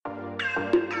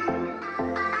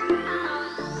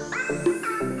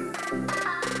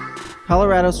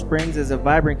Colorado Springs is a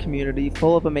vibrant community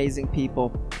full of amazing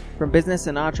people. From business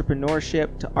and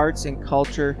entrepreneurship to arts and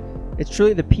culture, it's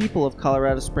truly the people of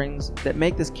Colorado Springs that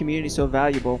make this community so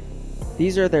valuable.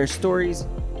 These are their stories.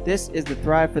 This is the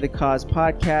Thrive for the Cause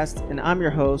podcast, and I'm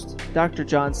your host, Dr.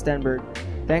 John Stenberg.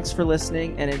 Thanks for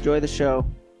listening and enjoy the show.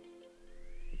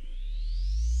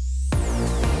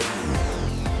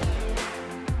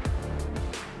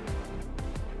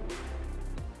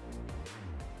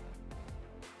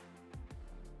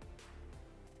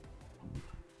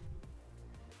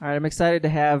 All right, I'm excited to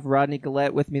have Rodney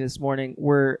Gillette with me this morning.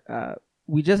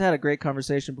 We just had a great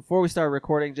conversation before we started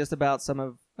recording just about some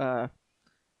of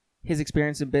his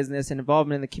experience in business and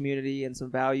involvement in the community and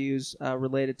some values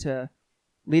related to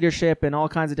leadership and all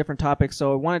kinds of different topics.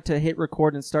 So I wanted to hit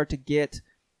record and start to get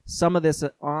some of this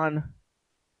on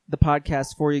the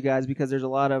podcast for you guys because there's a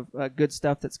lot of good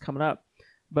stuff that's coming up.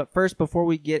 But first, before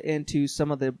we get into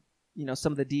some of the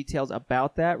details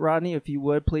about that, Rodney, if you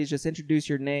would, please just introduce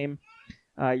your name,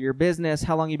 your business,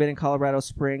 how long you've been in Colorado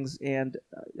Springs, and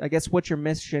I guess what your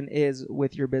mission is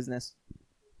with your business.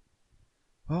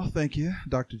 Well, thank you,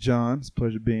 Dr. John. It's a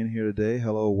pleasure being here today.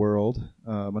 Hello, world.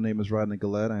 My name is Rodney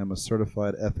Gillette. I am a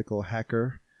certified ethical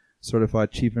hacker, certified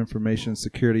chief information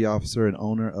security officer, and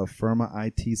owner of Firma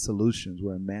IT Solutions.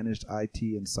 We're a managed IT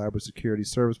and cybersecurity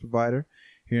service provider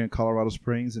here in Colorado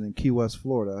Springs and in Key West,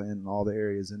 Florida, and all the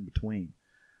areas in between.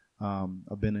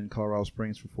 I've been in Colorado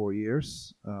Springs for 4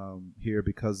 years here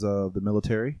because of the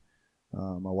military.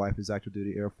 My wife is active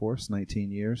duty Air Force,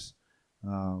 19 years.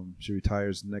 She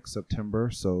retires next September,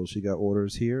 so she got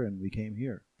orders here, and we came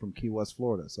here from Key West,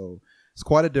 Florida. So it's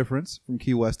quite a difference from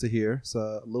Key West to here. It's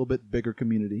a little bit bigger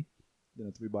community than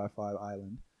a 3x5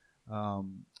 island,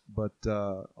 but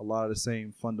a lot of the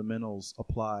same fundamentals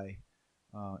apply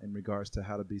in regards to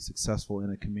how to be successful in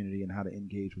a community and how to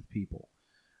engage with people.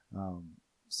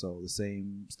 So the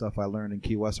same stuff I learned in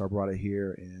Key West, I brought it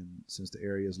here, and since the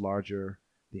area is larger,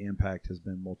 the impact has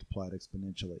been multiplied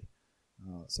exponentially.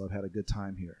 So I've had a good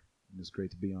time here, and it's great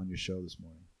to be on your show this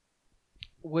morning.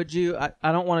 Would you,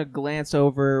 I don't want to glance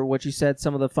over what you said,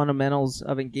 some of the fundamentals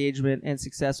of engagement and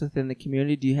success within the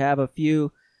community. Do you have a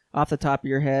few off the top of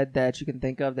your head that you can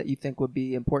think of that you think would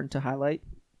be important to highlight?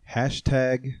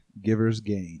 Hashtag givers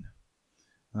gain,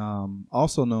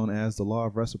 also known as the law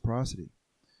of reciprocity.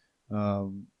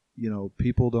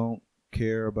 People don't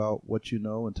care about what you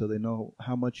know until they know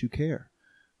how much you care.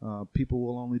 People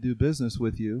will only do business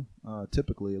with you,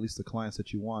 typically, at least the clients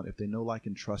that you want, if they know, like,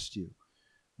 and trust you.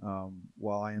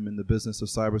 While I am in the business of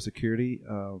cybersecurity,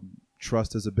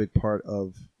 trust is a big part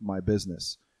of my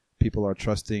business. People are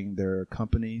trusting their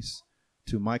companies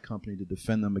to my company to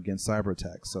defend them against cyber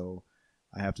attacks. So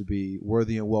I have to be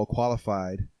worthy and well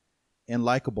qualified and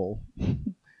likable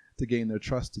to gain their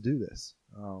trust to do this.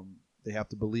 They have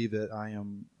to believe that I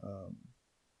am,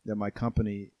 that my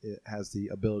company has the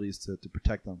abilities to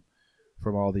protect them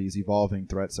from all these evolving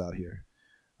threats out here.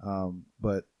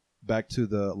 But back to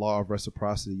the law of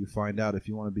reciprocity, you find out if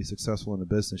you want to be successful in the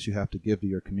business, you have to give to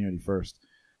your community first.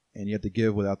 And you have to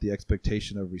give without the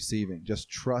expectation of receiving. Just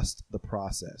trust the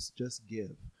process. Just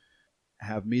give.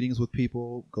 Have meetings with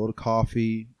people, go to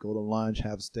coffee, go to lunch,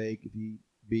 have steak, if you eat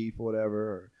beef or whatever,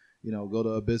 or, go to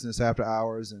a business after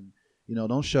hours and,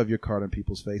 don't shove your card in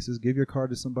people's faces. Give your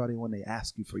card to somebody when they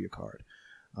ask you for your card.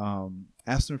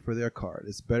 Ask them for their card.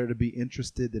 It's better to be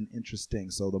interested than interesting.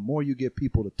 So the more you get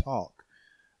people to talk,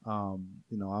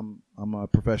 I'm a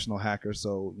professional hacker,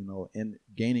 so, and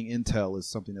gaining intel is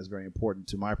something that's very important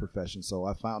to my profession. So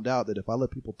I found out that if I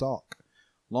let people talk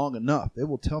long enough, they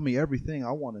will tell me everything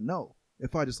I want to know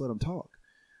if I just let them talk.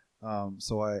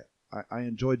 So I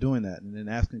enjoy doing that, and then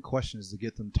asking questions to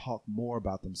get them to talk more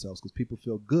about themselves, because people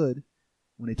feel good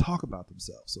when they talk about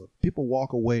themselves. So if people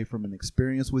walk away from an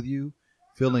experience with you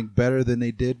feeling better than they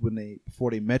did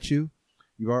before they met you,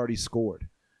 you've already scored.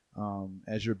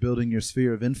 As you're building your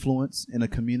sphere of influence in a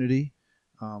community,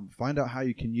 find out how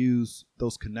you can use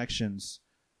those connections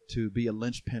to be a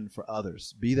linchpin for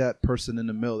others. Be that person in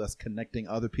the middle that's connecting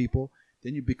other people.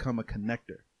 Then you become a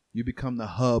connector. You become the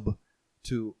hub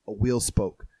to a wheel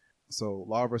spoke. So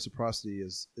law of reciprocity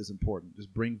is important.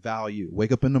 Just bring value.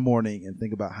 Wake up in the morning and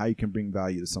think about how you can bring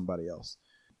value to somebody else.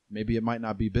 Maybe it might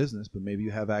not be business, but maybe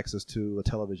you have access to a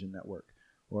television network,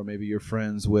 or maybe you're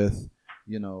friends with,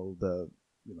 the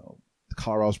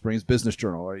Colorado Springs Business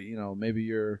Journal, or maybe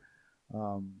you're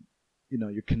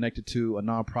connected to a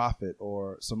nonprofit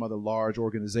or some other large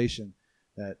organization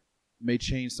that may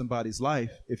change somebody's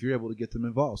life if you're able to get them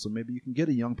involved. So maybe you can get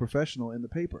a young professional in the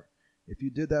paper. If you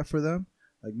did that for them,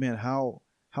 like, man, how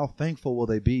thankful will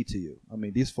they be to you? I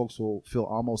mean, these folks will feel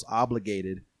almost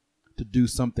obligated to do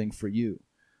something for you.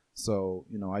 So,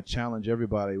 I challenge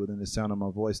everybody within the sound of my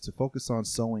voice to focus on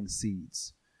sowing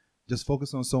seeds. Just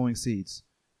focus on sowing seeds.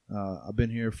 I've been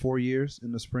here 4 years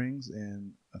in the Springs,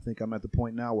 and I think I'm at the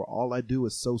point now where all I do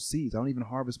is sow seeds. I don't even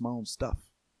harvest my own stuff.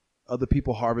 Other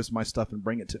people harvest my stuff and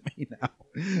bring it to me now.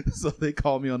 So they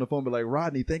call me on the phone and be like,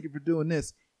 Rodney, thank you for doing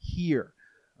this here.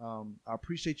 I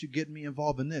appreciate you getting me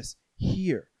involved in this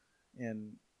here.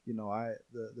 And,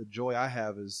 the joy I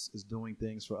have is doing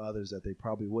things for others that they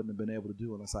probably wouldn't have been able to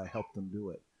do unless I helped them do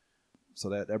it. So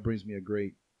that brings me a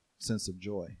great sense of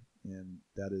joy. And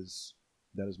that is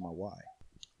my why.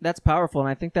 That's powerful, and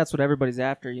I think that's what everybody's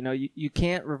after. You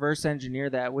can't reverse engineer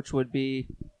that, which would be,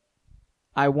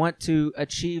 I want to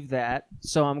achieve that,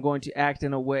 so I'm going to act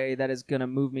in a way that is going to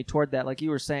move me toward that. Like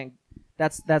you were saying,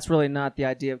 that's really not the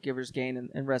idea of giver's gain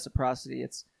and reciprocity.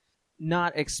 It's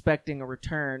not expecting a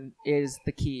return is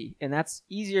the key, and that's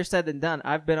easier said than done.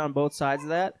 I've been on both sides of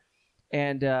that,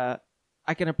 and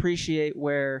I can appreciate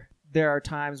where there are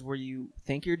times where you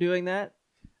think you're doing that,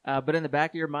 but in the back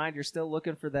of your mind, you're still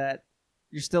looking for that.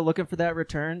 You're still looking for that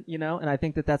return, and I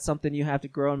think that that's something you have to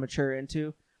grow and mature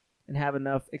into and have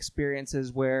enough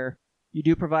experiences where you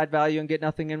do provide value and get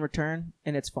nothing in return,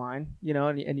 and it's fine,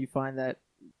 and you find that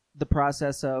the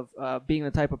process of being the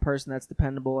type of person that's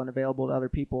dependable and available to other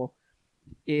people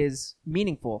is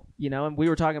meaningful, and we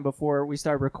were talking before we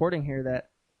started recording here that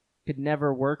could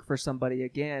never work for somebody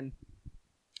again,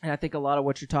 and I think a lot of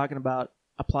what you're talking about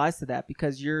applies to that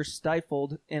because you're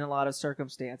stifled in a lot of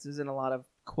circumstances and a lot of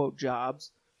quote jobs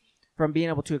from being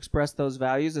able to express those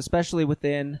values, especially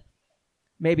within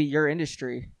maybe your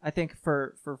industry. I think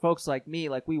for folks like me,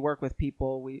 like we work with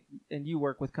people, and you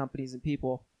work with companies and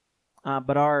people,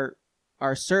 but our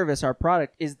service, our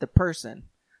product is the person,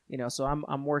 so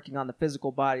I'm working on the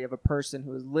physical body of a person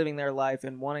who is living their life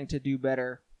and wanting to do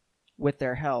better with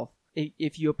their health.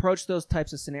 If you approach those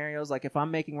types of scenarios, like if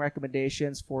I'm making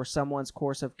recommendations for someone's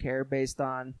course of care based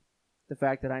on the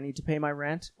fact that I need to pay my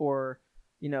rent or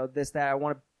that I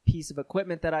want a piece of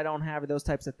equipment that I don't have or those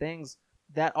types of things,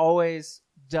 that always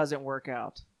doesn't work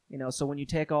out. So when you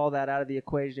take all that out of the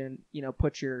equation,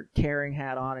 put your caring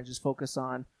hat on and just focus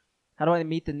on how do I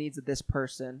meet the needs of this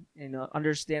person,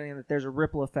 understanding that there's a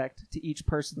ripple effect to each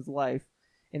person's life.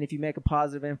 And if you make a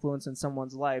positive influence in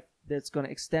someone's life, that's going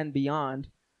to extend beyond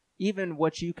even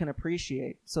what you can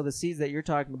appreciate. So the seeds that you're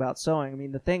talking about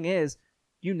sowing, the thing is,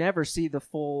 you never see the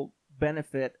full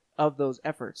benefit of those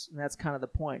efforts, and that's kind of the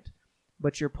point.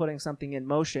 But you're putting something in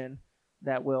motion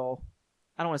that will,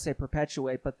 I don't want to say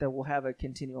perpetuate, but that will have a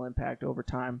continual impact over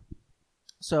time.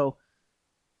 So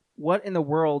what in the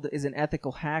world is an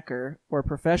ethical hacker or a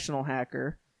professional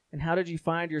hacker, and how did you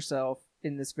find yourself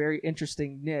in this very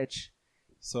interesting niche?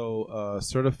 So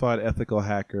Certified Ethical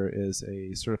Hacker is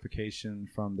a certification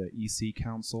from the EC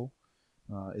Council.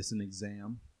 It's an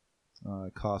exam.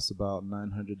 It costs about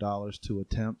 $900 to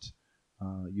attempt.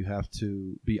 You have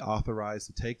to be authorized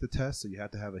to take the test, so you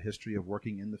have to have a history of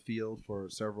working in the field for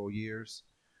several years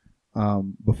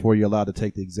before you're allowed to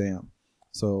take the exam.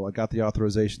 So I got the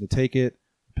authorization to take it,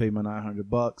 paid my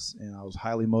 $900, and I was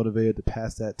highly motivated to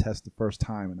pass that test the first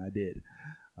time, and I did.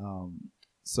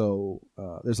 So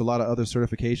there's a lot of other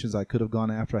certifications I could have gone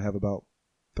after. I have about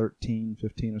 13,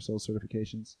 15 or so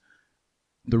certifications.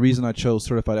 The reason I chose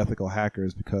Certified Ethical Hacker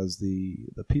is because the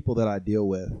people that I deal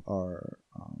with are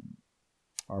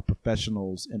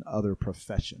professionals in other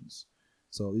professions.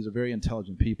 So these are very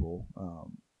intelligent people,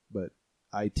 but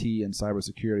IT and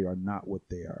cybersecurity are not what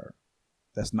they are.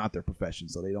 That's not their profession,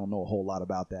 so they don't know a whole lot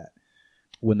about that.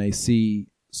 When they see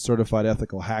Certified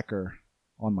Ethical Hacker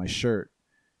on my shirt,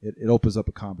 it opens up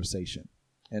a conversation,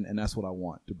 and that's what I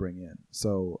want to bring in.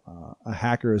 So a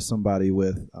hacker is somebody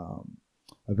with a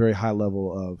very high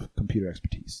level of computer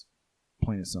expertise,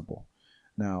 plain and simple.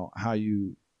 Now, how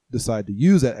you decide to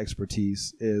use that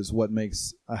expertise is what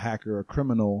makes a hacker a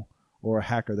criminal or a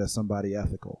hacker that's somebody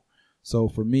ethical. So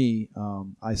for me,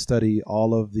 I study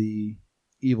all of the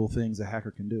evil things a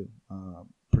hacker can do.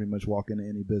 Pretty much walk into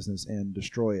any business and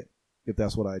destroy it if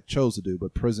that's what I chose to do.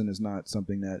 But prison is not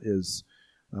something that is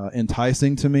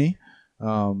enticing to me.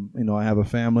 I have a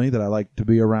family that I like to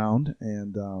be around,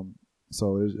 and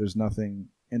so there's nothing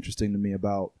interesting to me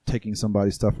about taking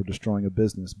somebody's stuff or destroying a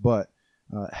business. But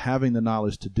having the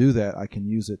knowledge to do that, I can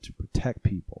use it to protect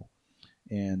people,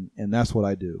 and that's what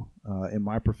I do. In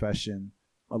my profession,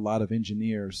 a lot of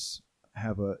engineers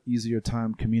have a easier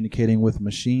time communicating with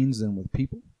machines than with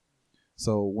people.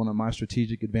 So one of my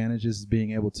strategic advantages is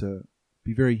being able to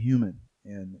be very human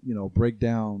and break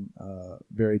down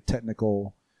very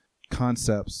technical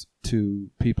concepts to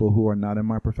people who are not in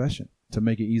my profession to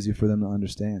make it easier for them to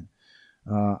understand.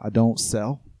 I don't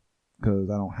sell because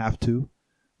I don't have to.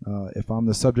 If I'm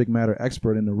the subject matter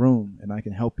expert in the room and I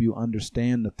can help you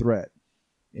understand the threat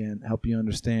and help you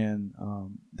understand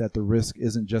that the risk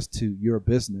isn't just to your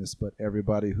business, but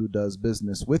everybody who does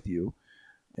business with you,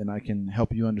 and I can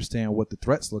help you understand what the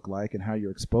threats look like and how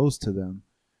you're exposed to them,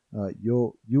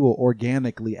 you will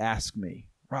organically ask me,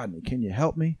 Rodney, can you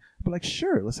help me? I'll be like,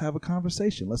 sure, let's have a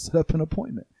conversation. Let's set up an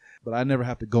appointment. But I never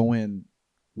have to go in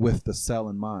with the sell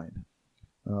in mind.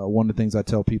 One of the things I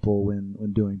tell people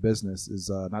when doing business is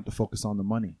not to focus on the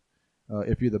money.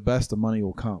 If you're the best, the money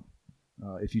will come.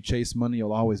 If you chase money,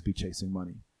 you'll always be chasing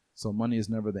money. So money is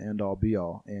never the end all be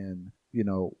all. And,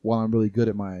 while I'm really good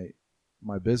at my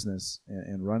business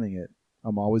and running it,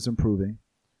 I'm always improving.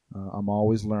 I'm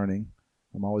always learning.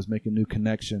 I'm always making new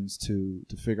connections to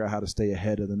figure out how to stay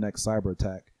ahead of the next cyber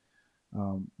attack.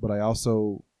 But I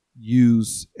also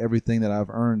use everything that I've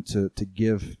earned to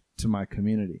give to my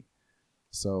community.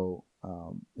 So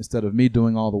instead of me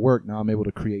doing all the work, now I'm able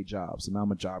to create jobs. And now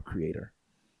I'm a job creator.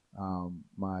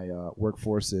 My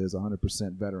workforce is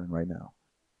 100% veteran right now.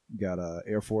 Got a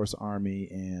Air Force, Army,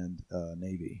 and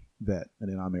Navy vet,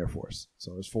 and then I'm Air Force.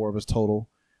 So there's 4 of us total,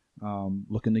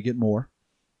 looking to get more.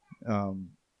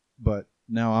 But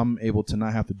now I'm able to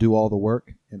not have to do all the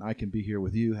work, and I can be here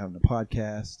with you having a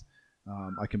podcast.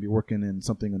 I can be working in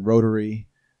something in Rotary.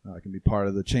 I can be part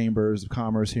of the chambers of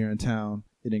commerce here in town.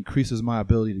 It increases my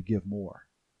ability to give more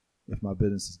if my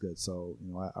business is good. So,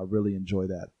 I really enjoy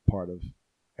that part of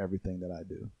everything that I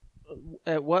do.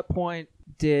 At what point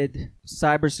did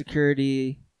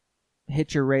cybersecurity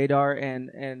hit your radar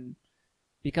and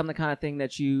become the kind of thing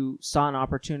that you saw an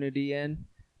opportunity in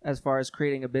as far as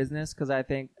creating a business? Because I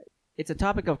think it's a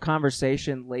topic of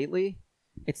conversation lately.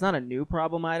 It's not a new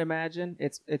problem, I'd imagine.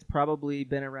 It's probably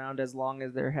been around as long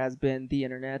as there has been the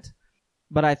internet.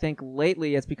 But I think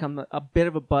lately it's become a bit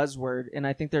of a buzzword, and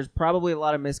I think there's probably a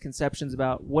lot of misconceptions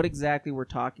about what exactly we're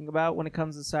talking about when it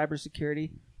comes to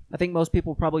cybersecurity. I think most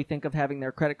people probably think of having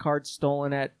their credit cards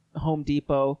stolen at Home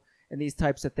Depot and these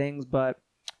types of things, but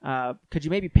could you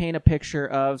maybe paint a picture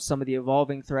of some of the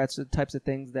evolving threats, the types of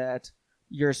things that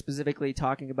you're specifically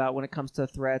talking about when it comes to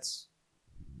threats?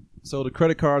 So the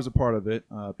credit cards are part of it.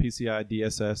 PCI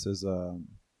DSS is a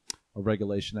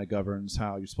regulation that governs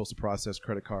how you're supposed to process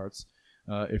credit cards.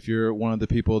 If you're one of the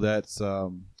people that's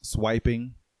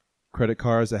swiping credit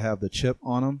cards that have the chip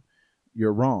on them,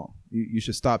 you're wrong. You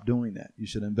should stop doing that. You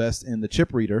should invest in the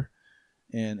chip reader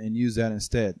and use that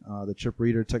instead. The chip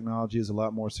reader technology is a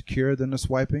lot more secure than the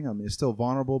swiping. I mean, it's still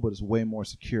vulnerable, but it's way more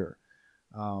secure.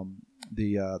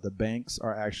 The banks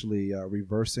are actually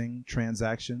reversing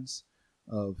transactions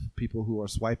of people who are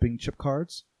swiping chip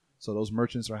cards. So those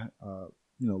merchants are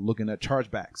looking at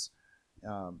chargebacks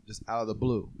just out of the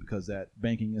blue, because that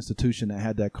banking institution that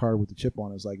had that card with the chip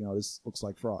on it is like, this looks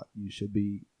like fraud. You should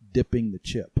be dipping the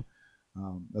chip.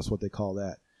 That's what they call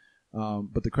that.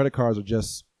 But the credit cards are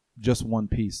just one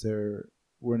piece.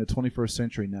 We're in the 21st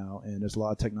century now, and there's a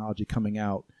lot of technology coming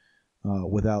out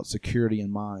without security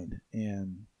in mind.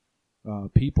 And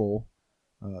people,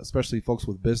 especially folks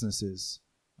with businesses,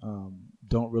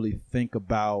 don't really think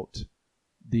about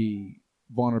the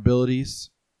vulnerabilities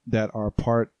that are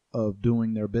part of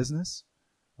doing their business.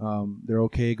 They're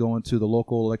okay going to the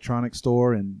local electronics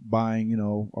store and buying,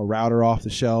 a router off the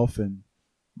shelf and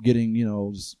getting,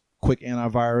 just quick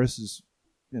antivirus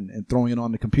and throwing it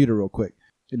on the computer real quick.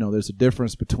 There's a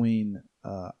difference between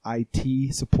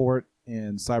IT support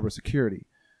and cybersecurity.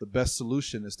 The best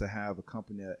solution is to have a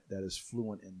company that is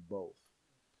fluent in both.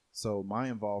 So my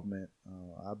involvement,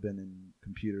 I've been in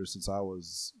computers since I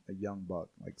was a young buck,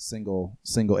 like single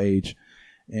age.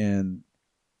 And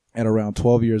at around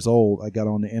 12 years old, I got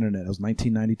on the internet. It was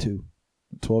 1992.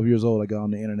 At 12 years old, I got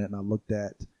on the internet and I looked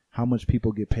at how much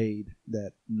people get paid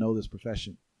that know this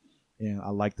profession. And I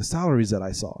liked the salaries that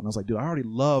I saw. And I was like, dude, I already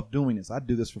love doing this. I'd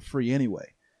do this for free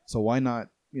anyway. So why not,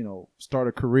 start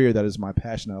a career that is my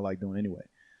passion that I like doing anyway.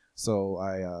 So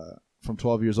from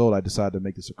 12 years old, I decided to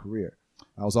make this a career.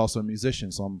 I was also a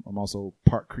musician, so I'm also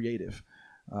part creative.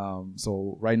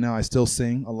 So right now I still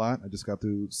sing a lot. I just got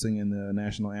through singing the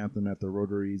national anthem at the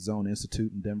Rotary Zone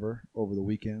Institute in Denver over the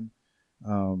weekend.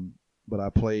 But I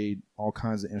played all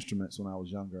kinds of instruments when I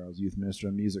was younger. I was youth minister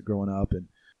of music growing up, and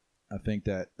I think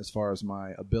that as far as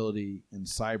my ability in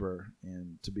cyber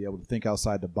and to be able to think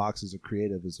outside the box as a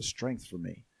creative is a strength for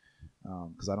me,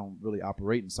 because I don't really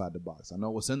operate inside the box. I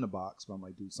know what's in the box, but I'm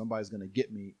like, dude, somebody's going to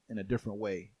get me in a different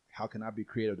way. How can I be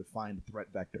creative to find a threat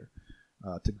vector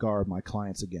to guard my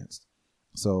clients against?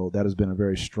 So that has been a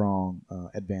very strong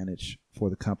advantage for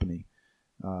the company.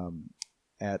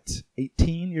 At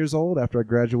 18 years old, after I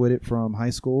graduated from high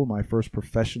school, my first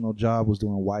professional job was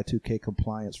doing Y2K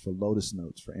compliance for Lotus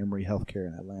Notes for Emory Healthcare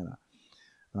in Atlanta.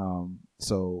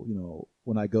 So,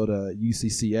 when I go to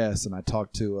UCCS and I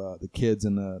talk to the kids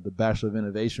in the Bachelor of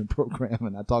Innovation program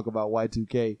and I talk about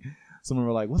Y2K, someone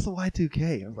were like, "What's the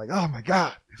Y2K?" I was like, "Oh my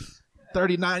God,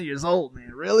 39 years old,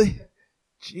 man, really?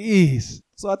 Jeez."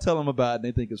 So I tell them about it and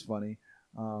they think it's funny.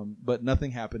 But nothing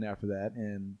happened after that,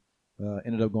 and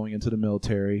ended up going into the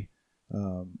military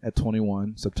at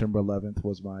 21. September 11th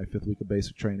was my 5th week of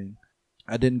basic training.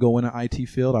 I didn't go in the IT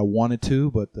field. I wanted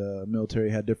to, but the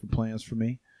military had different plans for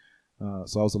me.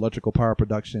 So I was electrical power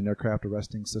production and aircraft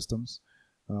arresting systems.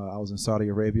 I was in Saudi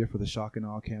Arabia for the Shock and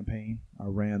Awe campaign. I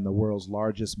ran the world's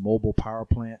largest mobile power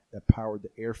plant that powered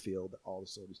the airfield that all the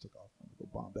soldiers took off on to go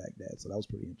bomb Baghdad. So that was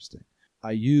pretty interesting.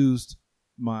 I used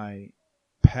my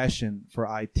passion for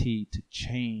IT to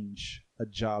change a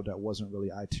job that wasn't really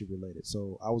IT related.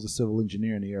 So I was a civil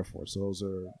engineer in the Air Force. So those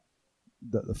are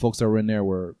the folks that were in there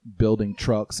were building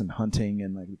trucks and hunting,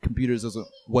 and like computers isn't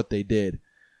what they did.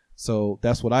 So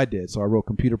that's what I did. So I wrote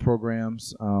computer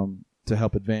programs to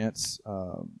help advance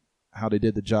how they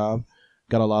did the job.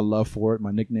 Got a lot of love for it.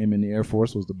 My nickname in the Air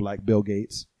Force was the Black Bill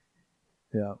Gates.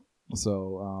 Yeah.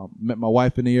 So met my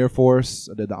wife in the Air Force.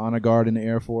 I did the Honor Guard in the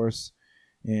Air Force.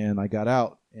 And I got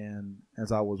out, and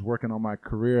as I was working on my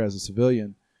career as a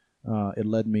civilian, it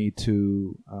led me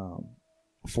to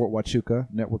Fort Huachuca,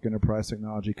 Network Enterprise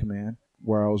Technology Command,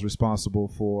 where I was responsible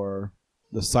for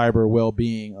the cyber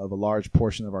well-being of a large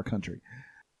portion of our country.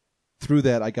 Through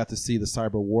that, I got to see the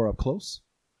cyber war up close.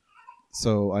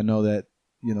 So I know that,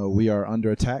 we are under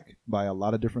attack by a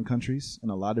lot of different countries in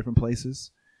a lot of different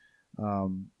places.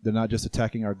 They're not just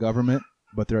attacking our government,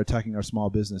 but they're attacking our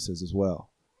small businesses as well.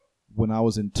 When I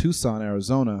was in Tucson,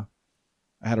 Arizona,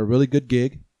 I had a really good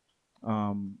gig,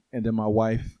 and then my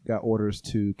wife got orders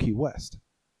to Key West.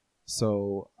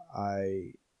 So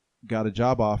I got a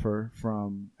job offer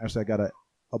I got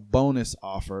a bonus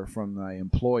offer from my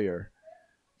employer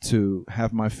to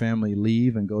have my family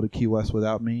leave and go to Key West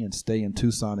without me and stay in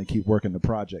Tucson and keep working the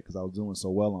project because I was doing so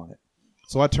well on it.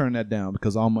 So I turned that down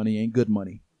because all money ain't good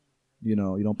money. You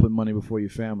don't put money before your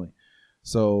family.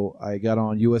 So I got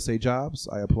on USA Jobs.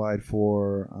 I applied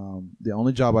for the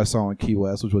only job I saw in Key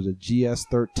West, which was a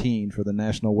GS-13 for the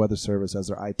National Weather Service as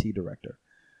their IT director.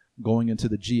 Going into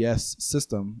the GS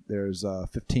system, there's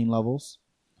 15 levels,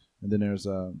 and then there's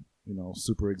a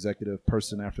super executive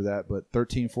person after that. But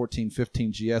 13, 14,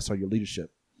 15 GS are your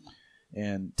leadership.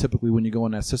 And typically when you go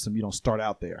in that system, you don't start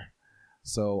out there.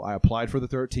 So I applied for the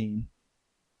 13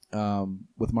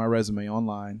 with my resume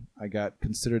online. I got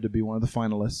considered to be one of the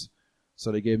finalists.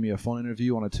 So they gave me a phone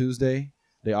interview on a Tuesday.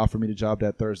 They offered me the job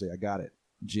that Thursday. I got it.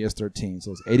 GS-13.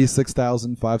 So it's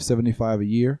 $86,575 a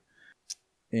year.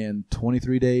 And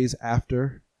 23 days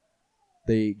after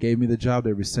they gave me the job,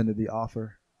 they rescinded the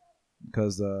offer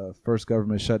because the first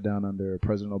government shutdown under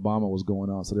President Obama was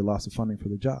going on. So they lost the funding for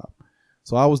the job.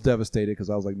 So I was devastated because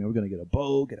I was like, man, we're going to get a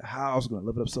boat, get a house. We're going to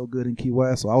live it up so good in Key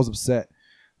West. So I was upset.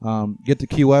 Get to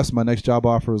Key West, my next job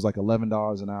offer was like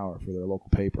 $11 an hour for their local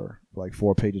paper, for like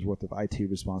 4 pages worth of IT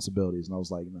responsibilities. And I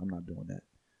was like, no, I'm not doing that.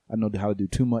 I know how to do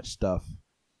too much stuff.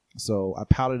 So I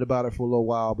pouted about it for a little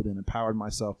while, but then empowered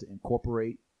myself to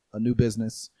incorporate a new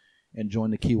business and join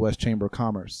the Key West Chamber of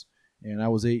Commerce. And that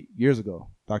was 8 years ago,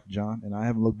 Dr. John, and I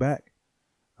haven't looked back.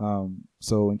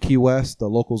 So in Key West, the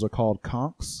locals are called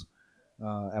conchs,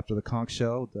 after the conch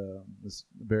shell, this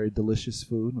very delicious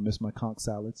food. I miss my conch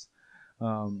salads.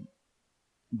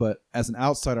 But as an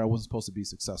outsider, I wasn't supposed to be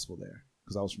successful there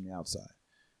because I was from the outside.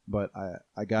 But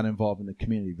I got involved in the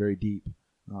community very deep.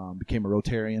 Became a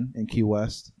Rotarian in Key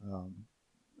West.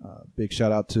 Big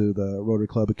shout out to the Rotary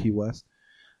Club of Key West.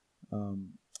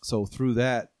 So through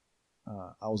that,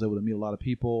 I was able to meet a lot of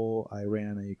people. I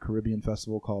ran a Caribbean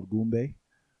festival called Goombay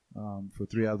for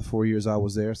 3 out of the 4 years I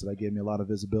was there. So that gave me a lot of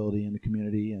visibility in the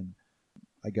community, and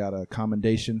I got a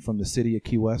commendation from the city of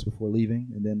Key West before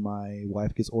leaving, and then my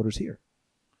wife gets orders here.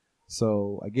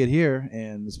 So I get here,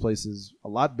 and this place is a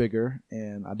lot bigger,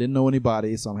 and I didn't know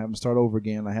anybody, so I'm having to start over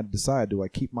again. I had to decide, do I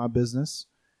keep my business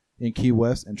in Key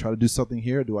West and try to do something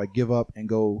here? Do I give up and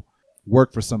go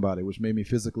work for somebody, which made me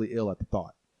physically ill at the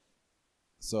thought?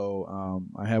 So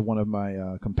I had one of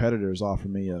my competitors offer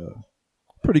me a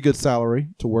pretty good salary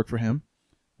to work for him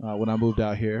when I moved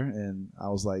out here, and I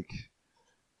was like,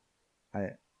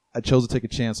 I chose to take a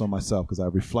chance on myself because I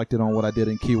reflected on what I did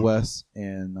in Key West,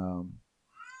 and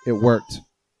it worked.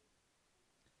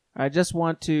 I just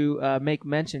want to make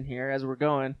mention here as we're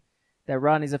going that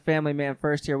Rodney's a family man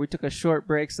first here. We took a short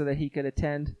break so that he could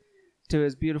attend to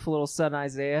his beautiful little son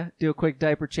Isaiah, do a quick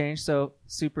diaper change. So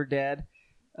super dad.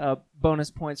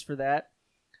 bonus points for that.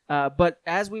 But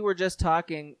as we were just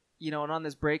talking, and on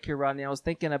this break here, Rodney, I was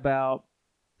thinking about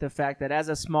the fact that as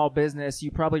a small business, you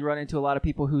probably run into a lot of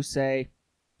people who say,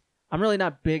 I'm really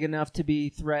not big enough to be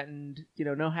threatened.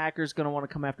 No hacker's going to want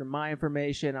to come after my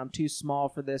information. I'm too small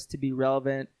for this to be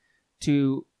relevant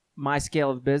to my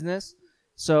scale of business.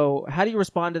 So how do you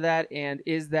respond to that? And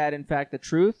is that in fact the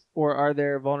truth, or are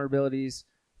there vulnerabilities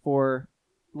for,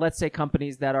 let's say,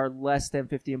 companies that are less than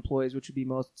 50 employees, which would be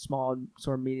most small and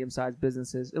sort of medium-sized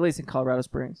businesses, at least in Colorado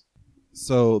Springs?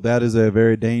 So that is a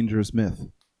very dangerous myth.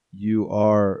 You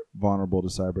are vulnerable to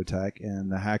cyber attack, and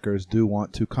the hackers do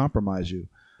want to compromise you.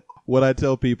 What I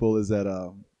tell people is that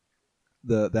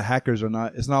the hackers are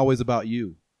not. It's not always about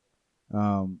you.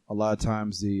 A lot of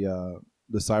times the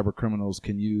cyber criminals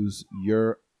can use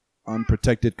your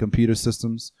unprotected computer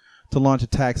systems to launch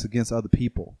attacks against other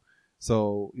people.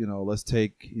 So, let's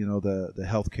take, the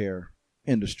healthcare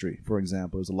industry, for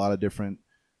example. There's a lot of different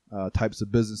types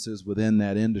of businesses within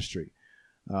that industry.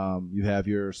 You have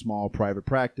your small private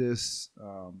practice,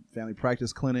 family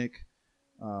practice clinic.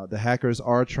 The hackers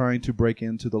are trying to break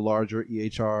into the larger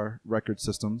EHR record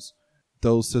systems.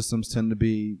 Those systems tend to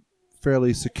be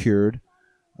fairly secured.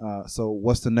 So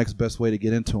what's the next best way to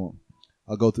get into them?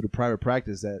 I'll go through the private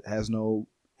practice that has no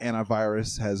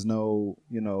antivirus, has no,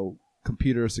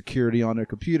 computer security on their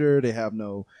computer. They have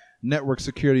no network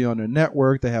security on their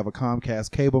network. They have a Comcast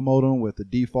cable modem with the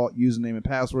default username and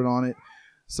password on it.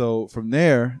 So from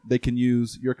there, they can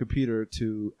use your computer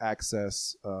to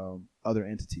access other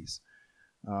entities.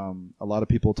 A lot of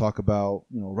people talk about,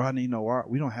 Rodney,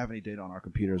 we don't have any data on our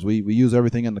computers. We use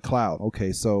everything in the cloud.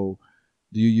 Okay, so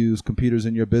do you use computers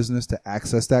in your business to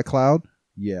access that cloud?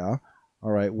 Yeah.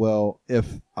 All right. Well,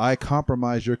 if I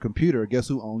compromise your computer, guess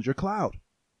who owns your cloud?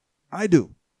 I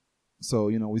do. So,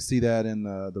 we see that in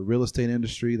the real estate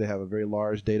industry. They have a very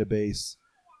large database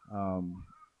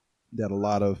that a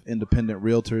lot of independent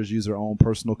realtors use their own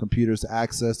personal computers to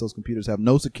access. Those computers have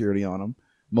no security on them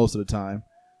most of the time.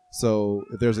 So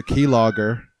if there's a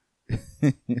keylogger,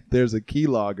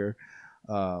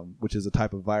 which is a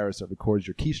type of virus that records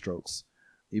your keystrokes.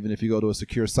 Even if you go to a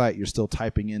secure site, you're still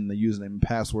typing in the username and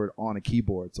password on a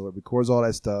keyboard. So it records all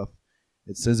that stuff.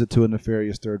 It sends it to a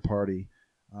nefarious third party.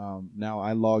 Now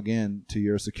I log in to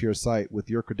your secure site with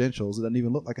your credentials. It doesn't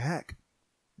even look like a hack.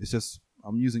 It's just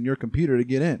I'm using your computer to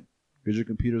get in because your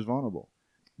computer is vulnerable.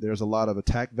 There's a lot of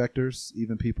attack vectors,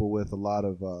 even people with a lot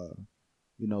of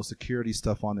security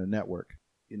stuff on their network.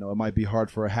 It might be hard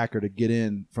for a hacker to get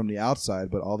in from the outside,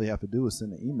 but all they have to do is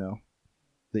send an email.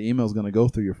 The email is going to go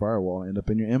through your firewall and end up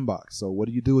in your inbox. So what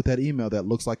do you do with that email that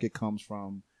looks like it comes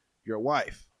from your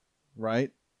wife,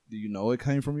 right? Do you know it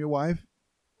came from your wife?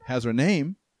 Has her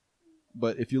name.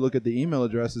 But if you look at the email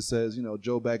address, it says,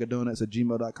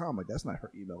 joebagadonuts@gmail.com. Like, that's not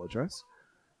her email address.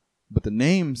 But the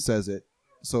name says it.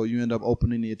 So you end up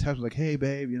opening the attachment like, hey,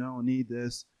 babe, I need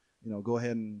this. Go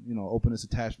ahead and, open this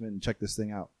attachment and check this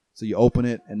thing out. So you open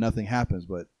it and nothing happens,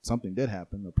 but something did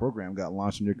happen. The program got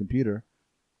launched on your computer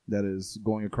that is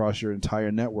going across your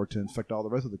entire network to infect all the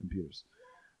rest of the computers.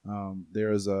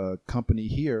 There is a company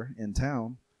here in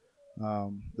town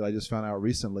that I just found out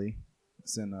recently.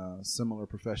 It's in a similar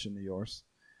profession to yours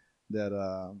that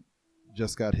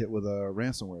just got hit with a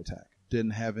ransomware attack.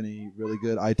 Didn't have any really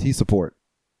good IT support,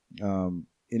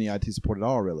 any IT support at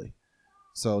all, really.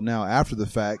 So now after the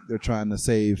fact, they're trying to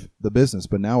save the business,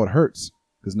 but now it hurts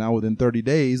because now within 30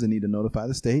 days, they need to notify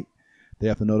the state. They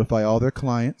have to notify all their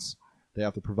clients. They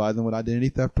have to provide them with identity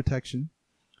theft protection.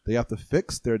 They have to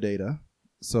fix their data.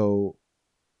 So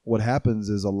what happens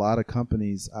is a lot of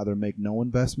companies either make no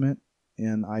investment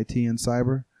in IT and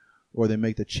cyber, or they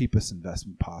make the cheapest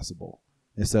investment possible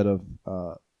instead of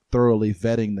thoroughly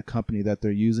vetting the company that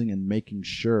they're using and making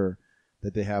sure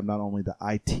that they have not only the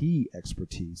IT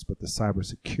expertise, but the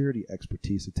cybersecurity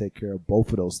expertise to take care of both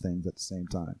of those things at the same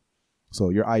time. So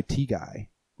your IT guy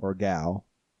or gal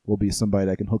will be somebody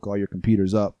that can hook all your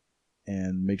computers up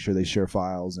and make sure they share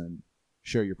files and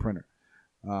share your printer.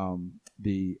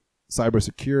 The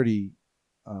cybersecurity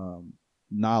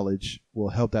knowledge will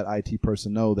help that IT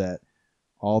person know that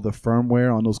all the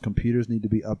firmware on those computers need to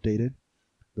be updated.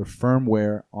 The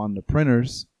firmware on the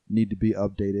printers need to be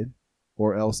updated,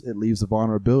 or else it leaves a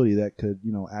vulnerability that could,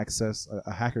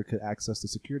 a hacker could access the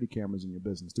security cameras in your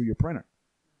business through your printer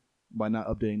by not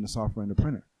updating the software in the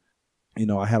printer.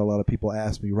 I had a lot of people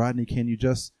ask me, Rodney, can you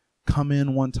just come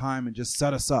in one time and just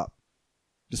set us up?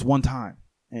 Just one time.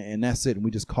 And that's it. And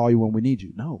we just call you when we need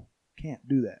you. No, can't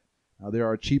do that. Now, there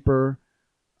are cheaper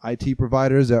IT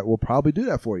providers that will probably do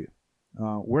that for you.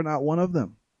 We're not one of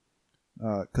them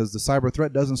because the cyber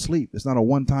threat doesn't sleep. It's not a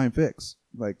one-time fix.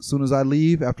 Like, as soon as I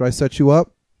leave, after I set you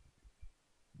up,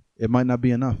 it might not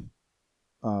be enough.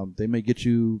 They may get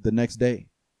you the next day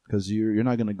because you're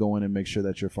not going to go in and make sure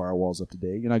that your firewall's up to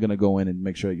date. You're not going to go in and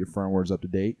make sure that your firmware's up to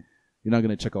date. You're not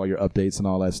going to check all your updates and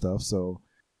all that stuff. So,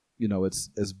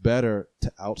 it's better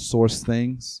to outsource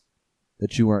things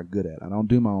that you aren't good at. I don't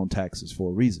do my own taxes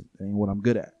for a reason. That ain't what I'm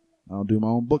good at. I don't do my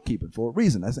own bookkeeping for a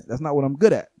reason. That's not what I'm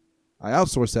good at. I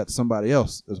outsource that to somebody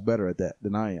else that's better at that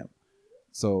than I am.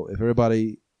 So if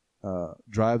everybody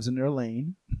drives in their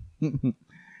lane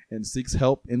and seeks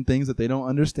help in things that they don't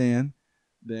understand,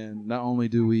 then not only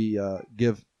do we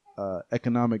give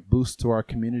economic boost to our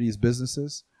community's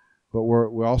businesses, but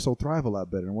we also thrive a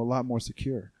lot better and we're a lot more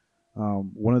secure.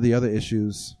 One of the other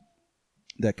issues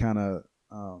that kind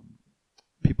of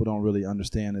people don't really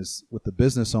understand is with the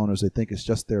business owners, they think it's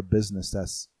just their business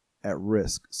that's at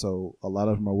risk. So a lot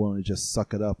of them are willing to just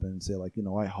suck it up and say like,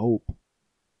 I hope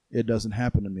it doesn't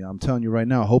happen to me. I'm telling you right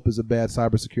now, hope is a bad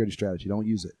cybersecurity strategy. Don't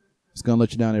use it. It's going to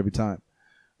let you down every time.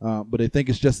 But they think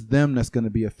it's just them that's going to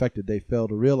be affected. They fail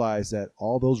to realize that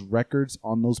all those records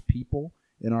on those people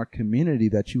in our community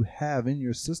that you have in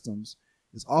your systems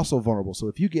is also vulnerable. So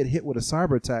if you get hit with a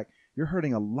cyber attack, you're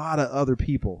hurting a lot of other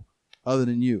people other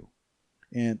than you.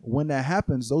 And when that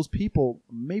happens, those people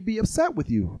may be upset with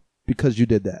you because you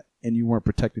did that and you weren't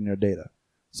protecting their data.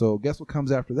 So guess what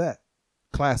comes after that?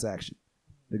 Class action.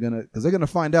 Because they're gonna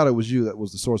find out it was you that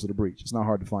was the source of the breach. It's not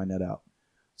hard to find that out.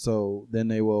 So then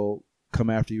they will come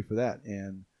after you for that.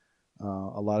 And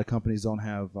a lot of companies don't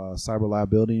have cyber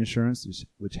liability insurance,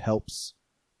 which helps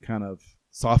kind of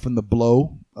soften the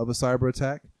blow of a cyber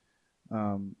attack.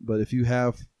 But if you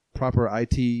have proper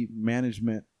IT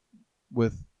management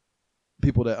with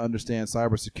people that understand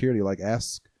cybersecurity, like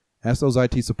ask those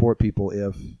IT support people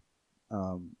if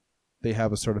they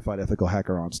have a certified ethical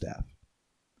hacker on staff.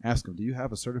 Ask them, do you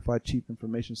have a certified chief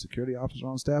information security officer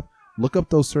on staff? Look up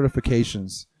those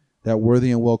certifications that worthy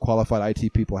and well-qualified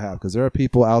IT people have, because there are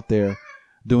people out there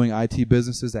doing IT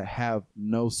businesses that have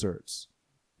no certs.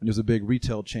 And there's a big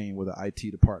retail chain with an IT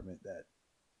department that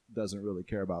doesn't really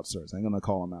care about certs. I ain't going to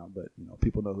call them out, but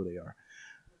people know who they are.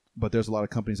 But there's a lot of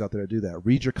companies out there that do that.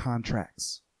 Read your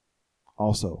contracts.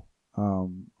 Also,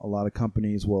 a lot of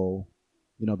companies will,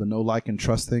 the know, like, and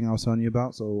trust thing I was telling you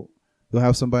about. So you'll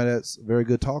have somebody that's a very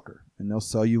good talker, and they'll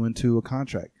sell you into a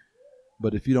contract.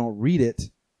 But if you don't read it,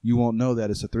 you won't know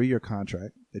that it's a 3-year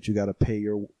contract, that you got to pay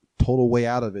your total way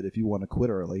out of it if you want to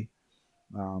quit early.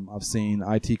 I've seen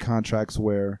IT contracts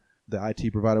where the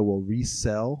IT provider will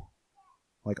resell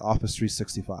like Office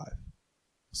 365.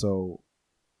 So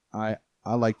I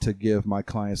like to give my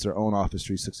clients their own Office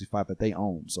 365 that they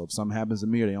own. So if something happens to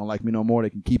me or they don't like me no more, they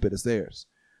can keep it as theirs.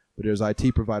 But there's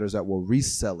IT providers that will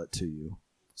resell it to you.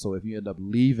 So if you end up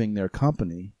leaving their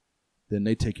company, then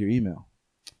they take your email.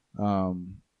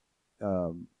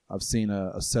 I've seen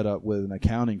a setup with an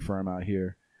accounting firm out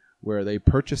here where they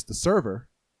purchased the server,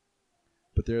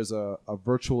 but there's a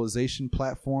virtualization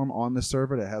platform on the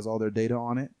server that has all their data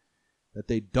on it that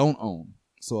they don't own.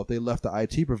 So if they left the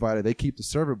IT provider, they keep the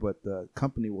server, but the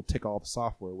company will take all the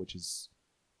software, which is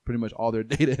pretty much all their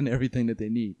data and everything that they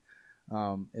need.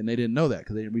 And they didn't know that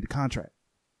because they didn't read the contract.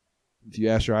 If you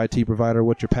ask your IT provider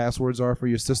what your passwords are for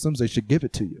your systems, they should give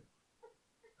it to you.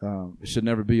 It should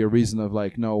never be a reason of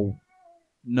like, no.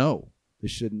 They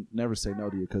should never say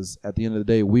no to you, because at the end of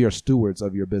the day, we are stewards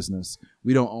of your business.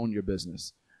 We don't own your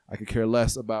business. I could care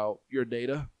less about your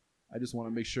data. I just want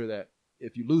to make sure that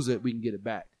if you lose it, we can get it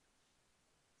back.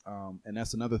 And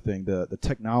that's another thing. The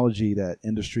technology that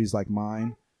industries like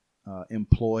mine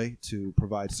employ to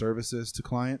provide services to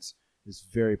clients is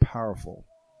very powerful.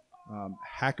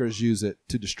 Hackers use it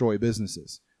to destroy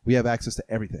businesses. We have access to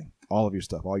everything, all of your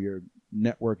stuff, all your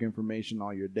network information,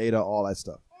 all your data, all that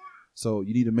stuff. So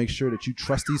you need to make sure that you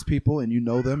trust these people and you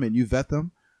know them and you vet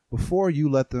them before you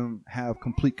let them have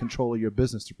complete control of your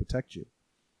business to protect you.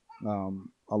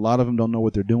 A lot of them don't know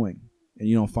what they're doing, and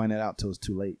you don't find that out till it's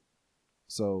too late.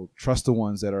 So trust the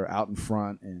ones that are out in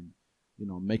front and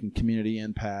making community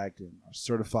impact and are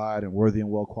certified and worthy and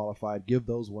well qualified. Give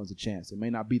those ones a chance. It may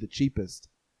not be the cheapest,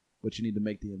 but you need to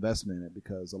make the investment in it,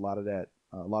 because a lot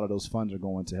of those funds are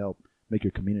going to help make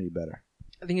your community better.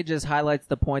 I think it just highlights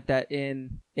the point that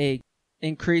in a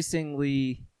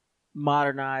increasingly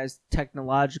modernized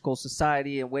technological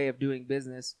society and way of doing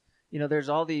business, there's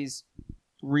all these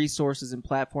resources and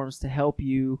platforms to help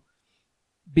you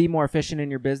be more efficient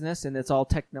in your business, and it's all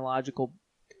technological,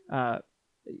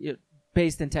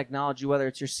 based in technology, whether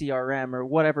it's your CRM or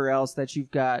whatever else that you've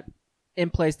got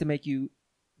in place to make you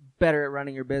better at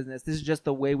running your business. This is just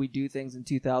the way we do things in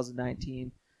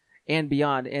 2019 and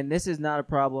beyond. And this is not a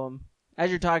problem as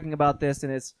you're talking about this,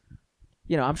 and it's,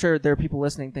 I'm sure there are people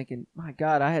listening thinking, my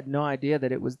God, I had no idea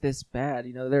that it was this bad.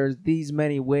 There's these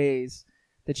many ways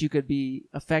that you could be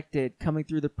affected coming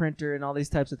through the printer and all these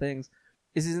types of things.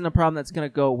 This isn't a problem that's going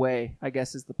to go away, I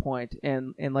guess is the point.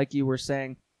 And like you were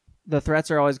saying, the threats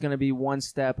are always going to be one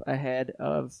step ahead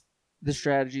of the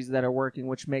strategies that are working,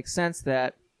 which makes sense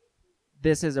that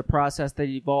this is a process that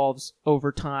evolves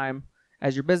over time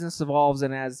as your business evolves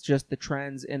and as just the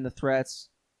trends in the threats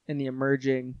and the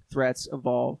emerging threats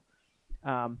evolve.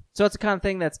 So it's the kind of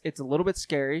thing it's a little bit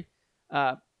scary.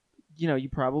 You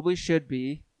probably should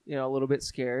be, a little bit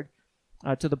scared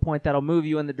to the point that'll move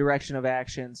you in the direction of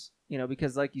actions,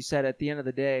 because like you said, at the end of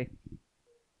the day,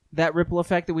 that ripple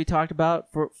effect that we talked about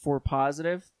for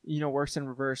positive, works in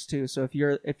reverse too. So if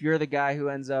you're the guy who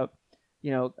ends up,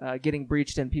 getting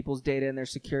breached and people's data and their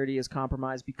security is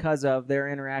compromised because of their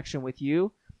interaction with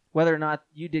you, whether or not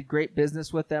you did great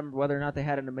business with them, whether or not they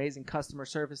had an amazing customer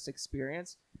service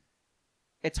experience,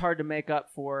 it's hard to make up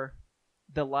for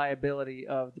the liability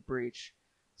of the breach.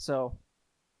 So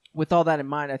with all that in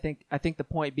mind, I think the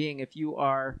point being, if you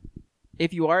are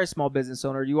a small business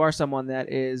owner, you are someone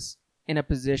that is in a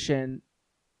position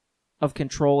of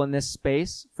control in this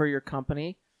space for your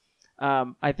company,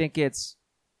 I think it's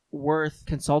worth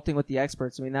consulting with the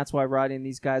experts. I mean, that's why Rodney and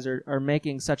these guys are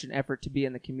making such an effort to be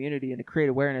in the community and to create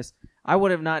awareness. I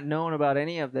would have not known about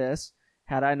any of this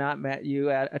had I not met you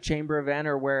at a chamber event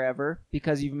or wherever,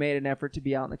 because you've made an effort to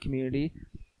be out in the community.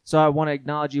 So I want to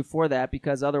acknowledge you for that,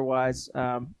 because otherwise,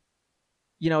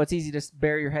 it's easy to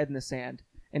bury your head in the sand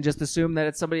and just assume that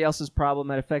it's somebody else's problem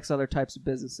that affects other types of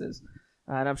businesses.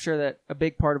 And I'm sure that a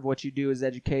big part of what you do is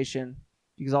education,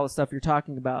 because all the stuff you're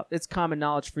talking about, it's common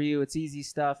knowledge for you. It's easy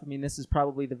stuff. I mean, this is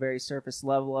probably the very surface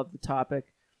level of the topic.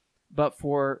 But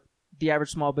for the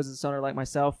average small business owner like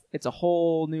myself, it's a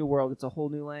whole new world. It's a whole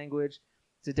new language.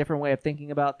 It's a different way of thinking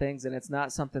about things, and it's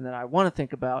not something that I want to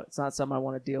think about. It's not something I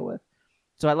want to deal with.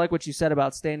 So I like what you said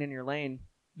about staying in your lane,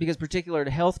 because particular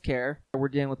to healthcare, we're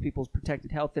dealing with people's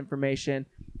protected health information.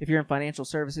 If you're in financial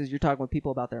services, you're talking with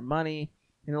people about their money.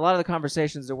 And a lot of the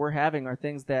conversations that we're having are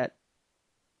things that,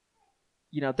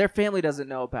 their family doesn't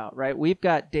know about, right? We've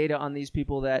got data on these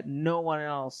people that no one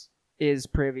else is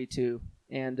privy to.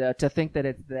 And to think that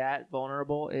it's that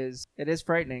vulnerable is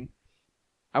frightening.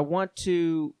 I want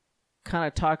to kind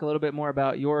of talk a little bit more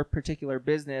about your particular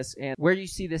business and where you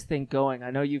see this thing going.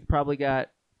 I know you've probably got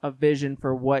a vision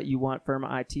for what you want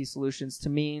Firma IT Solutions to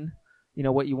mean,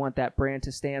 what you want that brand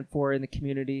to stand for in the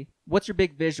community. What's your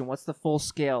big vision? What's the full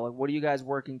scale? And what are you guys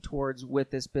working towards with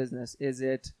this business? Is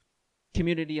it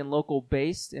community and local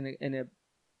based and a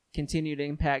continued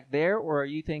impact there? Or are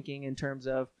you thinking in terms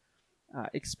of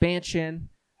expansion,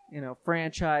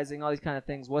 franchising, all these kind of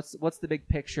things? What's the big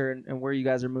picture and where you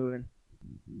guys are moving?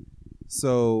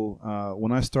 So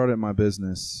when I started my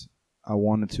business, I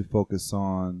wanted to focus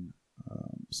on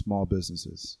small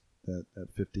businesses, that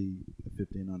 50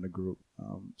 and under group.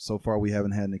 So far, we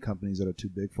haven't had any companies that are too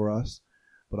big for us,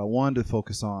 but I wanted to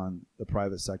focus on the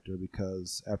private sector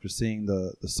because after seeing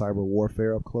the cyber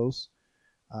warfare up close,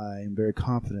 I am very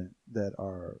confident that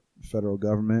our federal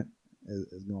government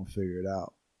is going to figure it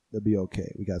out. They'll be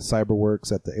okay. We got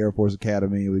CyberWorks at the Air Force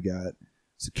Academy. We got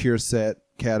SecureSet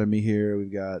Academy here.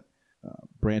 We've got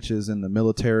branches in the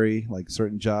military, like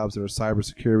certain jobs that are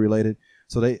cybersecurity related.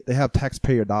 So they have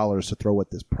taxpayer dollars to throw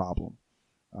at this problem.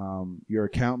 Your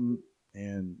accountant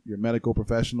and your medical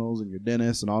professionals and your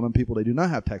dentists and all them people, they do not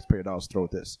have taxpayer dollars to throw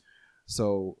at this.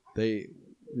 So they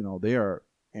are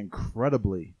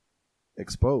incredibly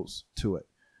exposed to it.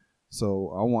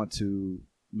 So I want to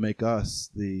make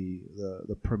us the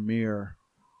premier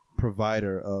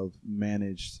provider of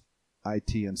managed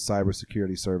IT and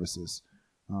cybersecurity services.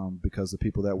 Because the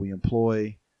people that we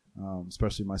employ,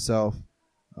 especially myself,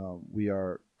 we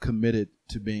are committed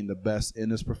to being the best in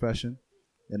this profession.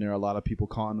 And there are a lot of people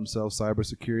calling themselves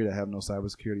cybersecurity that have no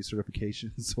cybersecurity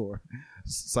certifications or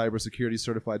cybersecurity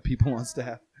certified people on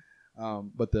staff.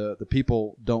 But the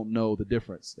people don't know the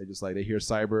difference. They just they hear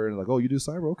cyber and like, oh, you do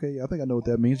cyber? Okay, yeah, I think I know what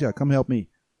that means. Yeah, come help me.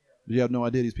 But you have no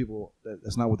idea these people,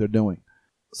 that's not what they're doing.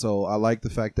 So I like the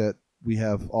fact that we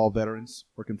have all veterans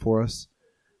working for us.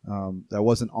 That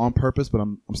wasn't on purpose, but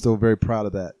I'm still very proud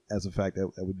of that as a fact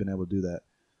that we've been able to do that.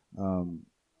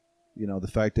 The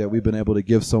fact that we've been able to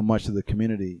give so much to the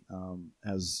community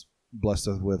has blessed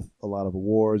us with a lot of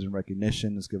awards and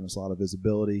recognition. It's given us a lot of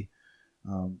visibility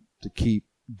to keep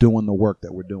doing the work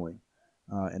that we're doing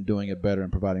and doing it better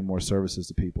and providing more services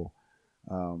to people.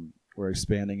 We're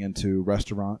expanding into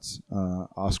restaurants.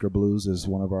 Oscar Blues is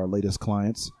one of our latest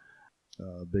clients.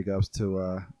 Big ups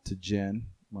to Jen,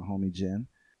 my homie Jen.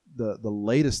 The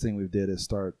latest thing we did is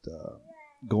start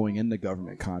going into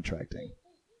government contracting.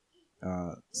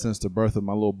 since the birth of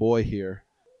my little boy here,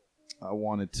 I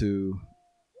wanted to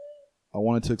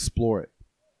explore it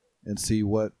and see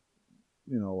what,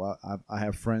 I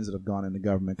have friends that have gone into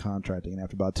government contracting, and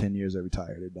after about 10 years, they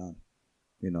retire. They're done,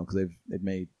 because they've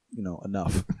made,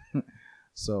 enough.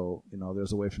 So,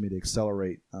 there's a way for me to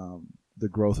accelerate the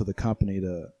growth of the company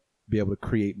to be able to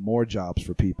create more jobs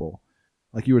for people.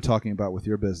 Like you were talking about with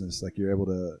your business, like you're able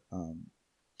to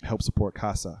help support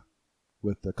CASA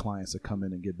with the clients that come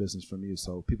in and get business from you.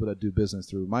 So people that do business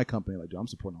through my company, like, I'm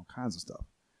supporting all kinds of stuff.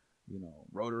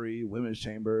 Rotary, Women's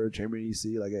Chamber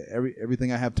EDC, like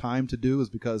everything I have time to do is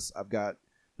because I've got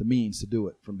the means to do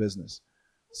it from business.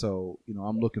 So,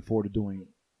 I'm looking forward to doing,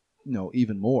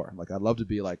 even more. Like I'd love to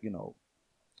be like,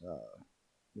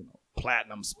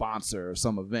 platinum sponsor or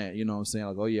some event, you know what I'm saying?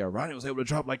 Like, oh yeah, Ronnie was able to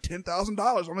drop like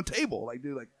 $10,000 on the table. Like,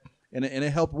 dude, like, and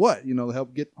it helped what?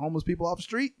 Help get homeless people off the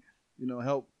street,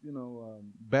 help,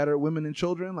 battered women and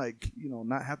children, like,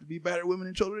 not have to be battered women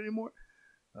and children anymore.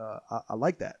 I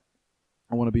like that.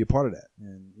 I want to be a part of that.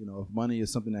 And, if money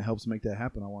is something that helps make that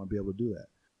happen, I want to be able to do that.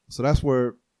 So that's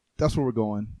where we're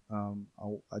going.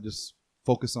 I just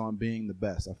focus on being the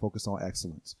best. I focus on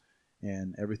excellence,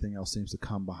 and everything else seems to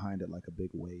come behind it like a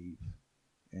big wave.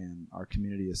 And our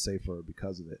community is safer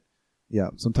because of it. Yeah.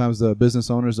 Sometimes the business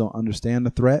owners don't understand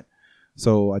the threat.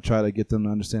 So I try to get them to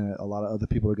understand that a lot of other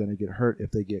people are going to get hurt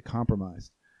if they get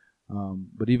compromised.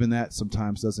 But even that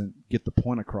sometimes doesn't get the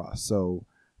point across. So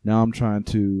now I'm trying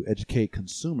to educate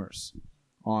consumers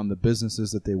on the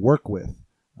businesses that they work with.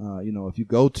 If you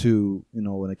go to,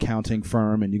 an accounting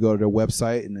firm and you go to their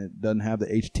website and it doesn't have the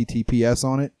HTTPS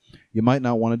on it, you might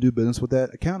not want to do business with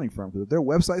that accounting firm, because if their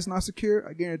website's not secure,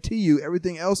 I guarantee you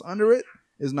everything else under it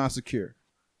is not secure.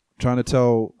 Trying to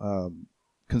tell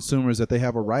consumers that they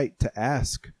have a right to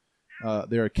ask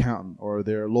their accountant or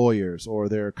their lawyers or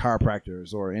their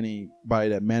chiropractors or anybody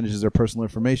that manages their personal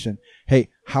information, hey,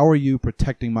 how are you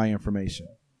protecting my information?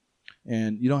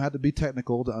 And you don't have to be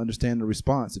technical to understand the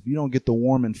response. If you don't get the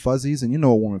warm and fuzzies, and you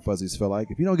know what warm and fuzzies feel like,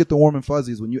 if you don't get the warm and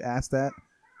fuzzies when you ask that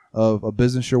of a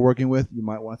business you're working with, you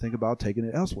might want to think about taking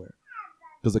it elsewhere.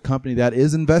 Because a company that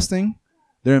is investing,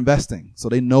 they're investing. So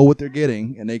they know what they're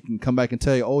getting, and they can come back and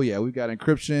tell you, oh, yeah, we've got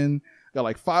encryption, got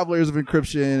like 5 layers of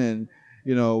encryption, and,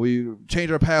 we change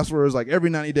our passwords like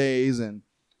every 90 days, and,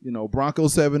 Bronco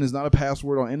 7 is not a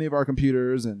password on any of our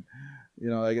computers, and,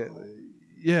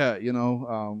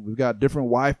 we've got different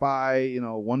Wi-Fi,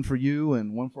 one for you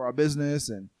and one for our business.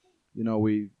 And,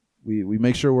 we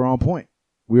make sure we're on point.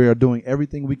 We are doing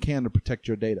everything we can to protect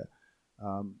your data.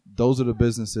 Those are the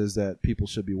businesses that people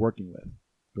should be working with.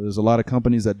 But there's a lot of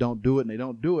companies that don't do it, and they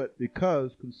don't do it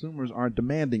because consumers aren't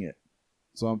demanding it.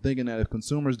 So I'm thinking that if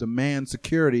consumers demand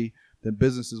security, then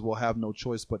businesses will have no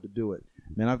choice but to do it.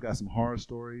 Man, I've got some horror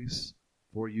stories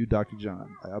for you, Dr.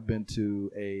 John. I've been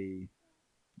to a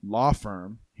law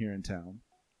firm here in town.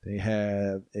 They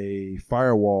have a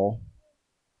firewall,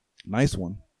 nice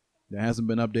one, that hasn't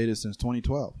been updated since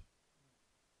 2012.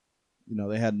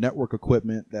 They had network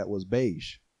equipment that was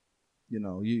beige. You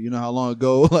know how long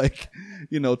ago,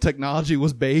 technology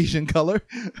was beige in color?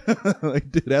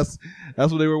 Like, dude, that's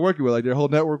what they were working with. Like, their whole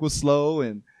network was slow,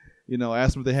 and, I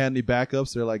asked them if they had any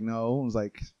backups. They're like, no. I was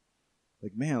like,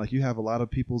 man, like, you have a lot of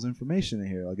people's information in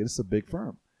here. Like, it's a big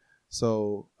firm.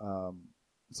 So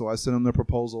I sent them the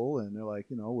proposal, and they're like,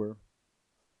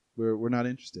 we're not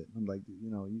interested. I'm like,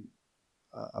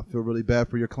 I feel really bad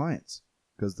for your clients,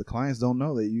 because the clients don't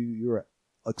know that you're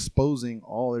exposing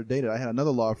all their data. I had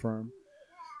another law firm,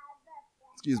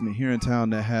 here in town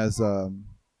that has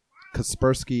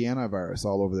Kaspersky antivirus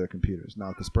all over their computers.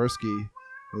 Now, Kaspersky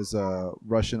is a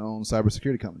Russian-owned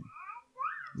cybersecurity company.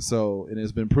 So it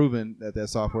has been proven that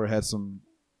software has some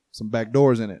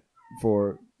backdoors in it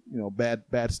for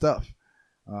bad stuff.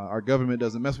 Our government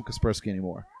doesn't mess with Kaspersky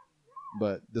anymore,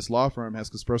 but this law firm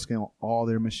has Kaspersky on all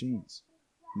their machines.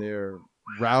 Their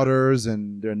routers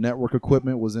and their network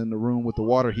equipment was in the room with the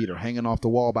water heater hanging off the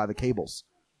wall by the cables,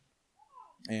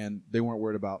 and they weren't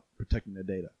worried about protecting their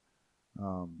data.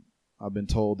 I've been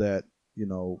told that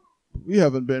we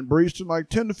haven't been breached in like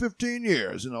 10 to 15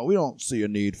 years. We don't see a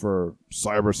need for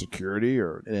cybersecurity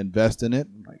or invest in it.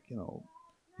 Like,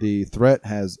 the threat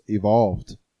has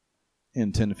evolved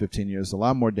in 10 to 15 years. A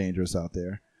lot more dangerous out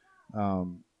there.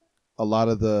 A lot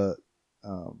of the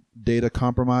data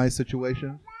compromise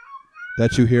situations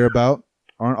that you hear about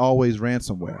aren't always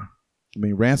ransomware. I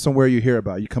mean, ransomware you hear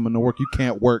about. You come into work, you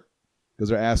can't work because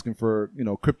they're asking for,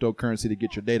 cryptocurrency to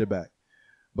get your data back.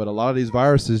 But a lot of these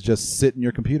viruses just sit in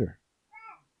your computer.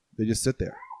 They just sit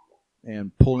there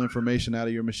and pull information out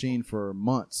of your machine for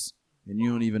months, and you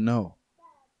don't even know.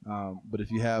 But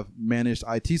if you have managed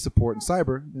IT support and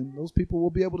cyber, then those people will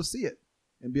be able to see it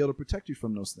and be able to protect you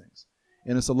from those things.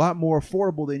 And it's a lot more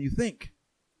affordable than you think,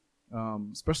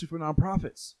 especially for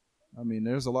nonprofits. I mean,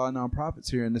 there's a lot of nonprofits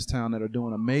here in this town that are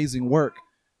doing amazing work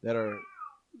that are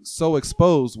so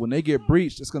exposed. When they get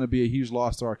breached, it's going to be a huge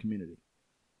loss to our community.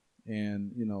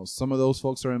 And, some of those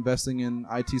folks are investing in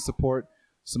IT support.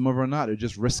 Some of them are not. They're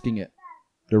just risking it.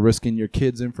 They're risking your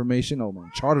kids' information. Oh,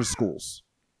 man, charter schools.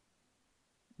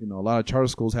 A lot of charter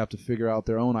schools have to figure out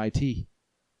their own IT.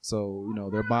 So,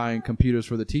 they're buying computers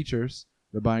for the teachers.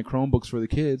 They're buying Chromebooks for the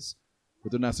kids,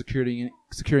 but they're not securing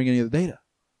any of the data.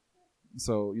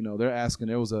 So, they're asking.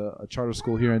 There was a charter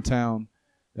school here in town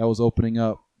that was opening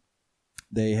up.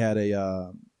 They had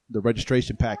the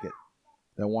registration packet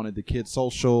that wanted the kids'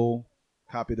 social,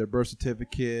 copy of their birth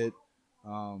certificate,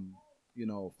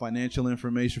 financial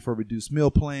information for a reduced meal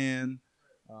plan,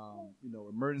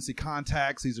 emergency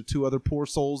contacts. These are 2 other poor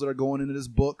souls that are going into this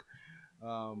book.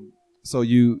 So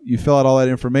you fill out all that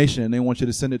information, and they want you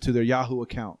to send it to their Yahoo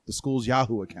account, the school's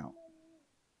Yahoo account.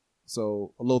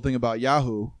 So a little thing about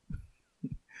Yahoo,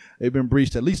 they've been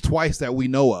breached at least twice that we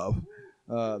know of.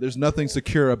 There's nothing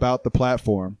secure about the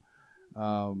platform.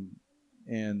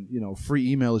 And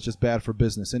free email is just bad for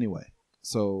business anyway.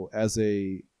 So as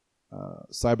a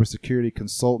cybersecurity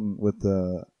consultant with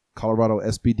the Colorado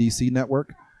SBDC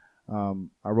network,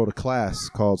 I wrote a class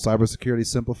called Cybersecurity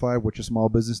Simplified, what your small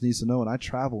business needs to know. And I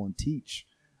travel and teach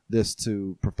this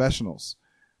to professionals.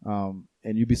 And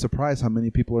you'd be surprised how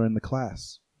many people are in the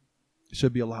class. It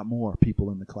should be a lot more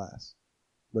people in the class.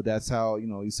 But that's how,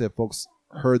 you said folks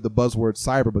heard the buzzword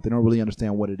cyber, but they don't really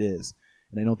understand what it is.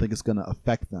 And they don't think it's going to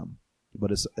affect them.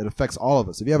 But it affects all of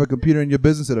us. If you have a computer in your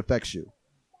business, it affects you.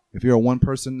 If you're a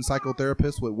one-person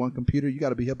psychotherapist with one computer, you got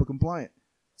to be HIPAA compliant.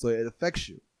 So it affects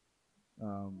you.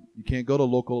 You can't go to a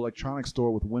local electronics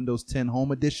store with Windows 10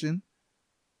 Home Edition.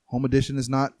 Home Edition is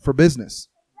not for business.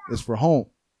 It's for home.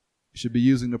 You should be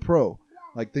using the Pro.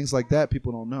 Like things like that,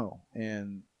 people don't know.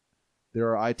 And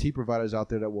there are IT providers out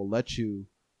there that will let you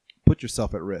put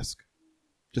yourself at risk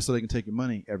just so they can take your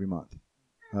money every month.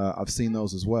 I've seen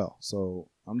those as well. So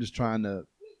I'm just trying to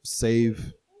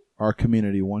save our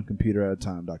community one computer at a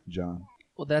time, Dr. John.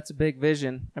 Well, that's a big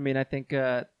vision. I mean, I think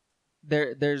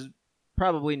there's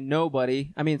probably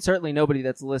nobody, certainly nobody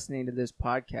that's listening to this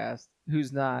podcast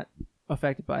who's not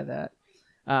affected by that.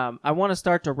 I want to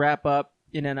start to wrap up,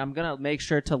 and I'm going to make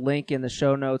sure to link in the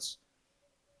show notes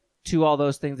to all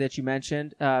those things that you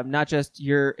mentioned, not just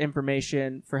your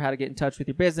information for how to get in touch with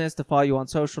your business, to follow you on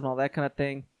social and all that kind of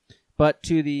thing, but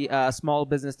to the Small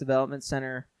Business Development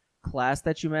Center class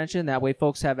that you mentioned. That way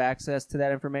folks have access to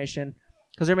that information,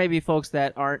 because there may be folks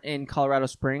that aren't in Colorado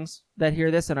Springs that hear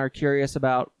this and are curious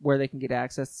about where they can get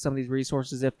access to some of these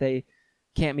resources if they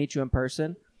can't meet you in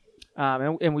person.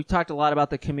 And we've talked a lot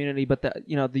about the community, but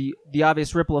the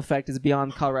obvious ripple effect is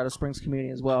beyond Colorado Springs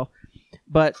community as well.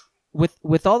 But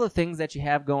with all the things that you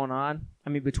have going on,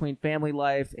 between family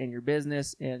life and your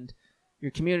business and your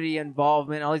community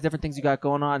involvement, all these different things you got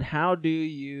going on, how do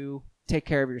you take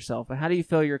care of yourself? And how do you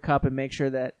fill your cup and make sure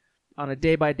that on a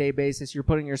day-by-day basis you're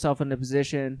putting yourself in a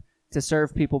position to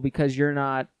serve people because you're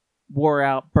not wore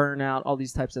out, burn out, all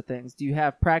these types of things? Do you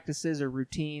have practices or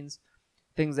routines,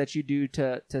 things that you do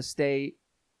to stay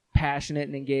passionate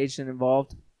and engaged and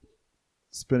involved?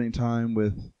 Spending time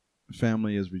with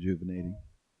family is rejuvenating.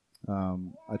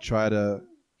 I try to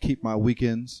keep my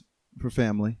weekends for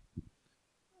family.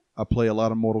 I play a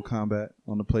lot of Mortal Kombat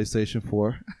on the PlayStation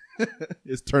 4.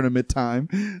 It's tournament time.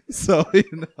 So,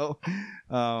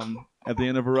 at the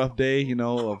end of a rough day,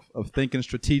 of thinking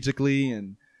strategically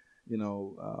and,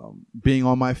 being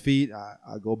on my feet,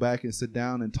 I go back and sit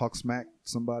down and talk smack to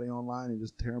somebody online and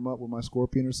just tear them up with my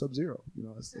Scorpion or Sub-Zero.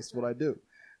 That's what I do.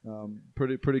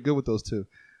 Pretty good with those two.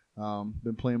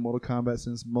 Been playing Mortal Kombat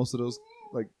since most of those,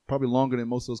 probably longer than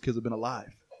most of those kids have been alive.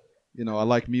 I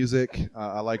like music.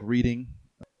 I like reading.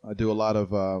 I do a lot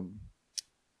of,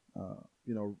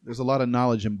 there's a lot of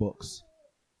knowledge in books.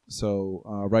 So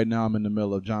right now I'm in the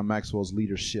middle of John Maxwell's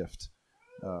Leader Shift.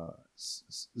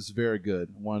 It's very good.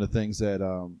 One of the things that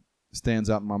stands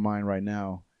out in my mind right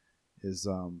now is,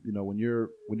 when you're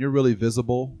really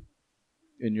visible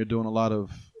and you're doing a lot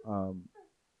of,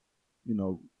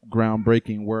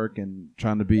 groundbreaking work and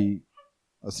trying to be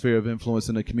a sphere of influence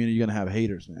in the community, you're going to have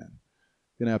haters, man.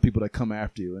 You're going to have people that come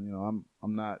after you. And,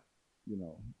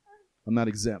 I'm not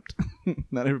exempt.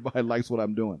 Not everybody likes what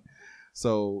I'm doing.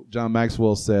 So John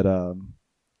Maxwell said,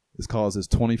 it's called his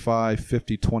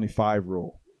 25-50-25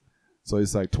 rule. So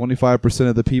it's like 25%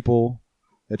 of the people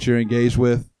that you're engaged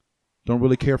with don't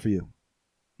really care for you.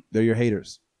 They're your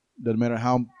haters. Doesn't matter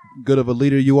how good of a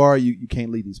leader you are, you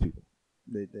can't lead these people.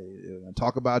 They're going to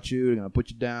talk about you. They're going to put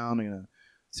you down. They're going to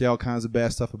say all kinds of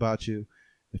bad stuff about you.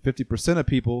 And 50% of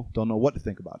people don't know what to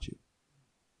think about you.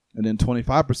 And then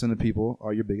 25% of people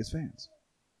are your biggest fans.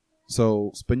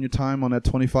 So spend your time on that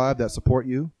 25 that support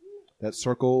you, that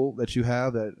circle that you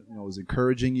have that is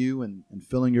encouraging you and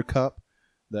filling your cup.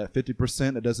 That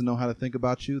 50% that doesn't know how to think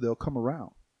about you, they'll come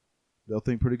around. They'll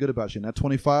think pretty good about you. And that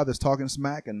 25 that's talking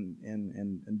smack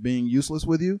and being useless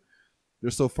with you,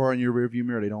 they're so far in your rearview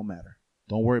mirror, they don't matter.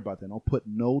 Don't worry about that. Don't put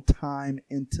no time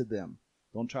into them.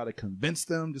 Don't try to convince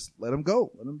them. Just let them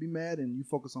go. Let them be mad, and you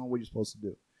focus on what you're supposed to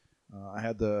do. I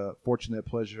had the fortunate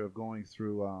pleasure of going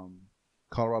through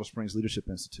Colorado Springs Leadership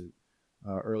Institute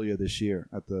earlier this year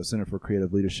at the Center for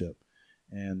Creative Leadership.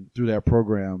 And through that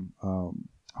program,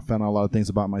 I found out a lot of things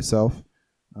about myself.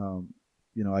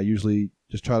 I usually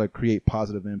just try to create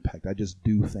positive impact. I just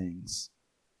do things,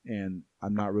 and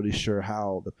I'm not really sure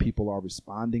how the people are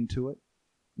responding to it.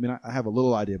 I mean, I have a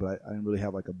little idea, but I didn't really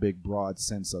have like a big, broad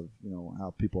sense of,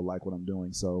 how people like what I'm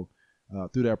doing. So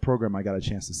through that program, I got a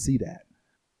chance to see that.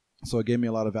 So it gave me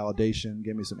a lot of validation,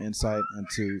 gave me some insight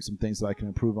into some things that I can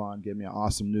improve on, gave me an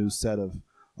awesome new set of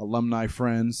alumni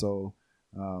friends. So,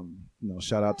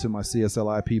 shout out to my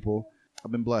CSLI people.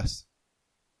 I've been blessed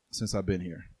since I've been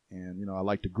here. And, I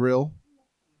like to grill,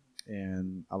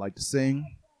 and I like to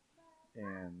sing,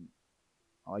 and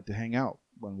I like to hang out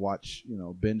and watch,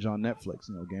 binge on Netflix.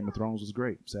 Game of Thrones was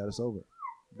great. Sad it's over.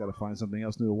 Got to find something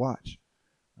else new to watch.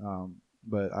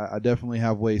 But I definitely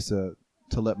have ways to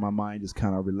let my mind just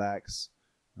kind of relax.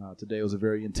 Today was a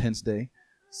very intense day.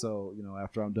 So,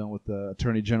 after I'm done with the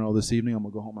Attorney General this evening, I'm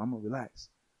going to go home. I'm going to relax.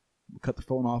 I'm going to cut the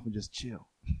phone off and just chill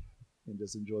and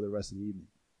just enjoy the rest of the evening.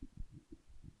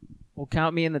 Well,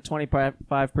 count me in the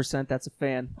 25% that's a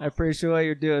fan. I appreciate what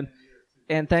you're doing.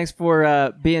 And thanks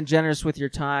for being generous with your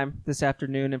time this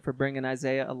afternoon and for bringing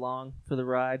Isaiah along for the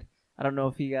ride. I don't know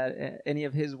if he got any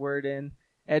of his word in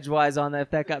edgewise on that,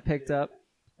 if that got picked up.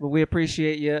 But we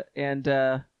appreciate you. And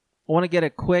I want to get a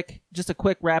quick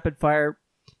rapid fire.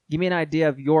 Give me an idea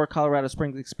of your Colorado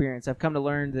Springs experience. I've come to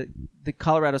learn that the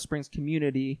Colorado Springs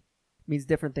community means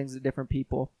different things to different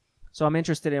people. So I'm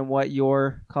interested in what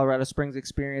your Colorado Springs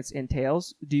experience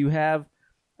entails. Do you have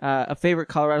a favorite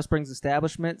Colorado Springs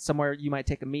establishment, somewhere you might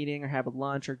take a meeting or have a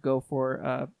lunch or go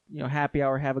for happy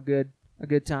hour, have a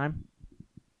good time?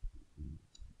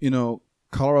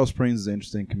 Colorado Springs is an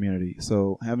interesting community.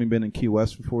 So having been in Key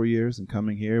West for 4 years and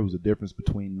coming here, it was a difference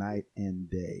between night and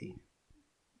day.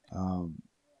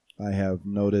 I have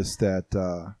noticed that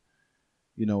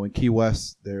in Key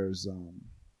West there's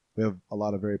we have a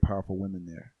lot of very powerful women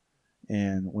there.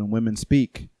 And when women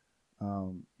speak,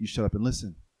 you shut up and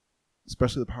listen,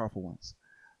 especially the powerful ones.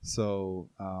 So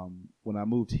when I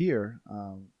moved here,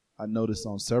 I noticed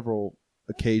on several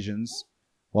occasions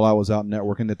while I was out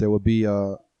networking that there would be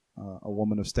a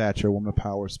woman of stature, a woman of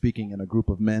power speaking in a group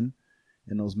of men.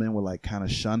 And those men would like kind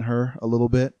of shun her a little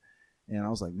bit. And I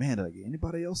was like, man, did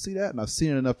anybody else see that? And I've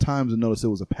seen it enough times to notice it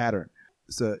was a pattern.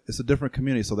 It's a different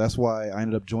community. So that's why I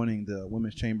ended up joining the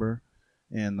Women's Chamber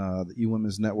and the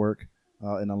eWomen's Network.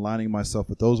 And aligning myself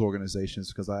with those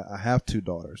organizations because I have 2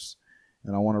 daughters,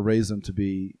 and I want to raise them to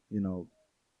be,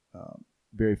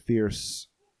 very fierce,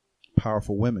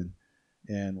 powerful women.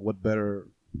 And what better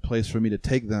place for me to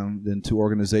take them than to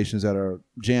organizations that are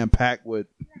jam-packed with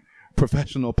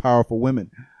professional, powerful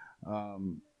women.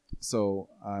 So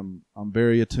I'm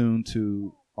very attuned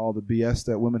to all the BS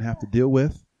that women have to deal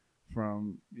with,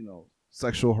 from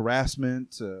sexual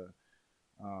harassment to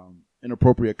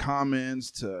inappropriate comments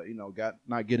to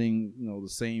not getting the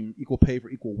same equal pay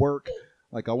for equal work.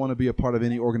 Like, I want to be a part of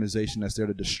any organization that's there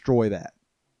to destroy that.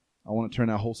 I want to turn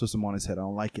that whole system on its head. I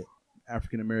don't like it.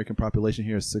 African American population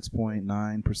here is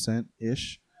 6.9%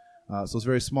 ish, so it's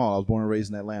very small. I was born and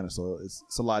raised in Atlanta, so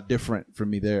it's a lot different for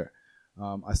me there.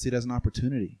 I see it as an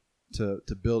opportunity to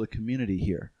build a community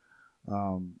here,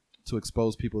 to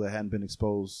expose people that hadn't been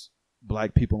exposed,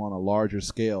 black people on a larger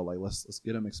scale. Like, let's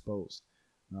get them exposed.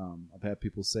 I've had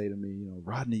people say to me,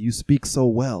 Rodney, you speak so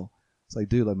well. It's like,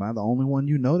 dude, am I the only one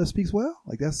that speaks well?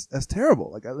 Like, that's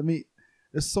terrible. Like,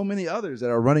 there's so many others that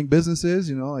are running businesses,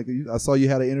 like I saw you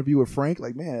had an interview with Frank.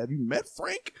 Like, man, have you met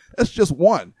Frank? That's just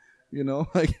one,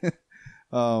 like,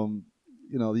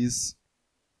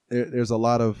 there's a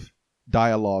lot of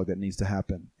dialogue that needs to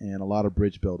happen and a lot of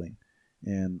bridge building.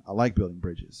 And I like building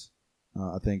bridges.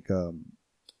 I think I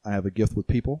have a gift with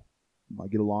people. I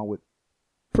get along with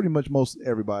pretty much most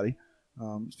everybody.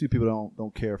 A few people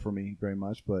don't care for me very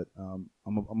much, but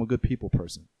I'm a good people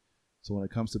person. So when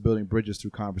it comes to building bridges through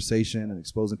conversation and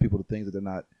exposing people to things that they're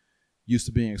not used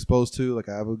to being exposed to, like,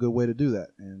 I have a good way to do that.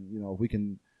 And if we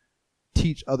can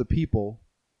teach other people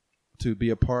to be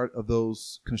a part of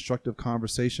those constructive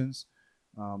conversations,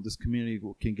 this community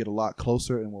can get a lot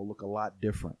closer and will look a lot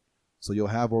different. So you'll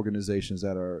have organizations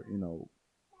that are,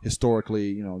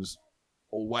 historically, just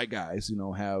old white guys,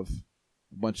 have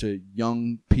a bunch of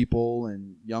young people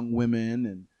and young women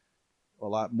and a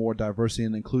lot more diversity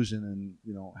and inclusion than,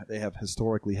 they have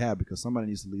historically had, because somebody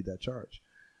needs to lead that charge.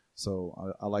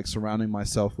 So I like surrounding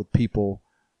myself with people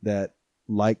that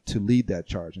like to lead that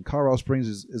charge. And Colorado Springs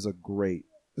is a great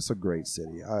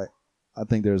city. I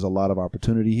think there's a lot of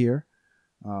opportunity here.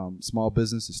 Small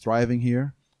business is thriving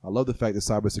here. I love the fact that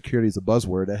cybersecurity is a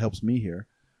buzzword. That helps me here.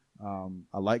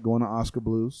 I like going to Oscar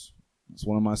Blues. It's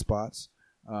one of my spots.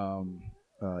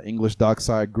 English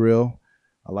Dockside Grill.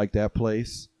 I like that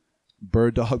place.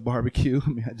 Bird Dog Barbecue. I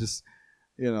mean, there's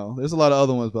a lot of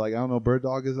other ones, but I don't know. Bird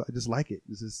Dog I just like it.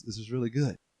 This is really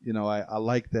good. I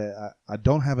like that. I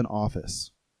don't have an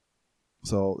office.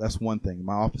 So that's one thing.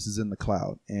 My office is in the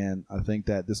cloud. And I think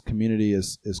that this community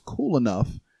is cool enough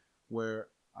where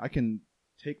I can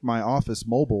take my office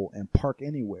mobile and park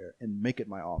anywhere and make it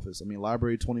my office. I mean,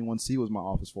 Library 21C was my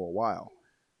office for a while.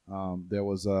 There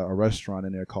was a restaurant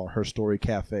in there called Her Story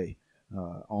Cafe,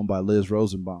 owned by Liz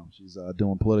Rosenbaum. She's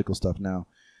doing political stuff now.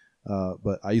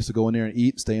 But I used to go in there and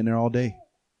eat, stay in there all day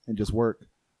and just work.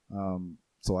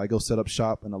 So I go set up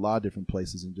shop in a lot of different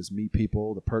places and just meet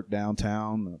people. The Perk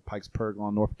downtown, the Pikes Perk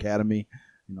on North Academy.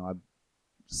 I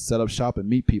set up shop and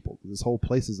meet people. This whole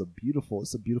place is a beautiful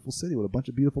city with a bunch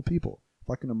of beautiful people. If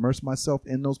I can immerse myself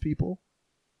in those people,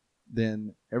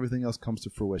 then everything else comes to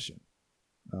fruition.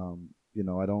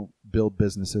 I don't build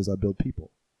businesses, I build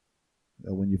people.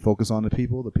 When you focus on the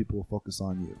people will focus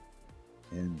on you.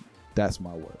 And that's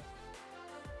my word.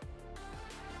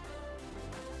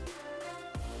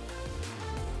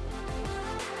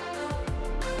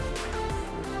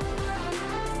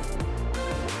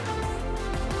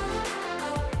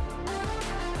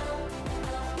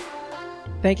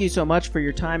 Thank you so much for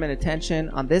your time and attention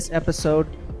on this episode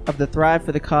of the Thrive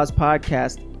for the Cause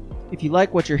podcast. If you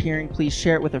like what you're hearing, please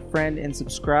share it with a friend and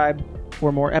subscribe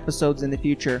for more episodes in the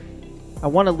future. I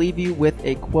want to leave you with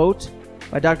a quote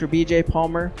by Dr. B.J.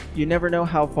 Palmer. You never know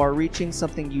how far-reaching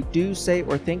something you do, say,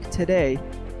 or think today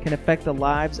can affect the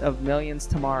lives of millions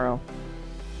tomorrow.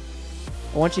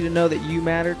 I want you to know that you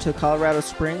matter to Colorado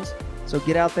Springs, so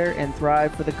get out there and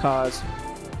thrive for the cause.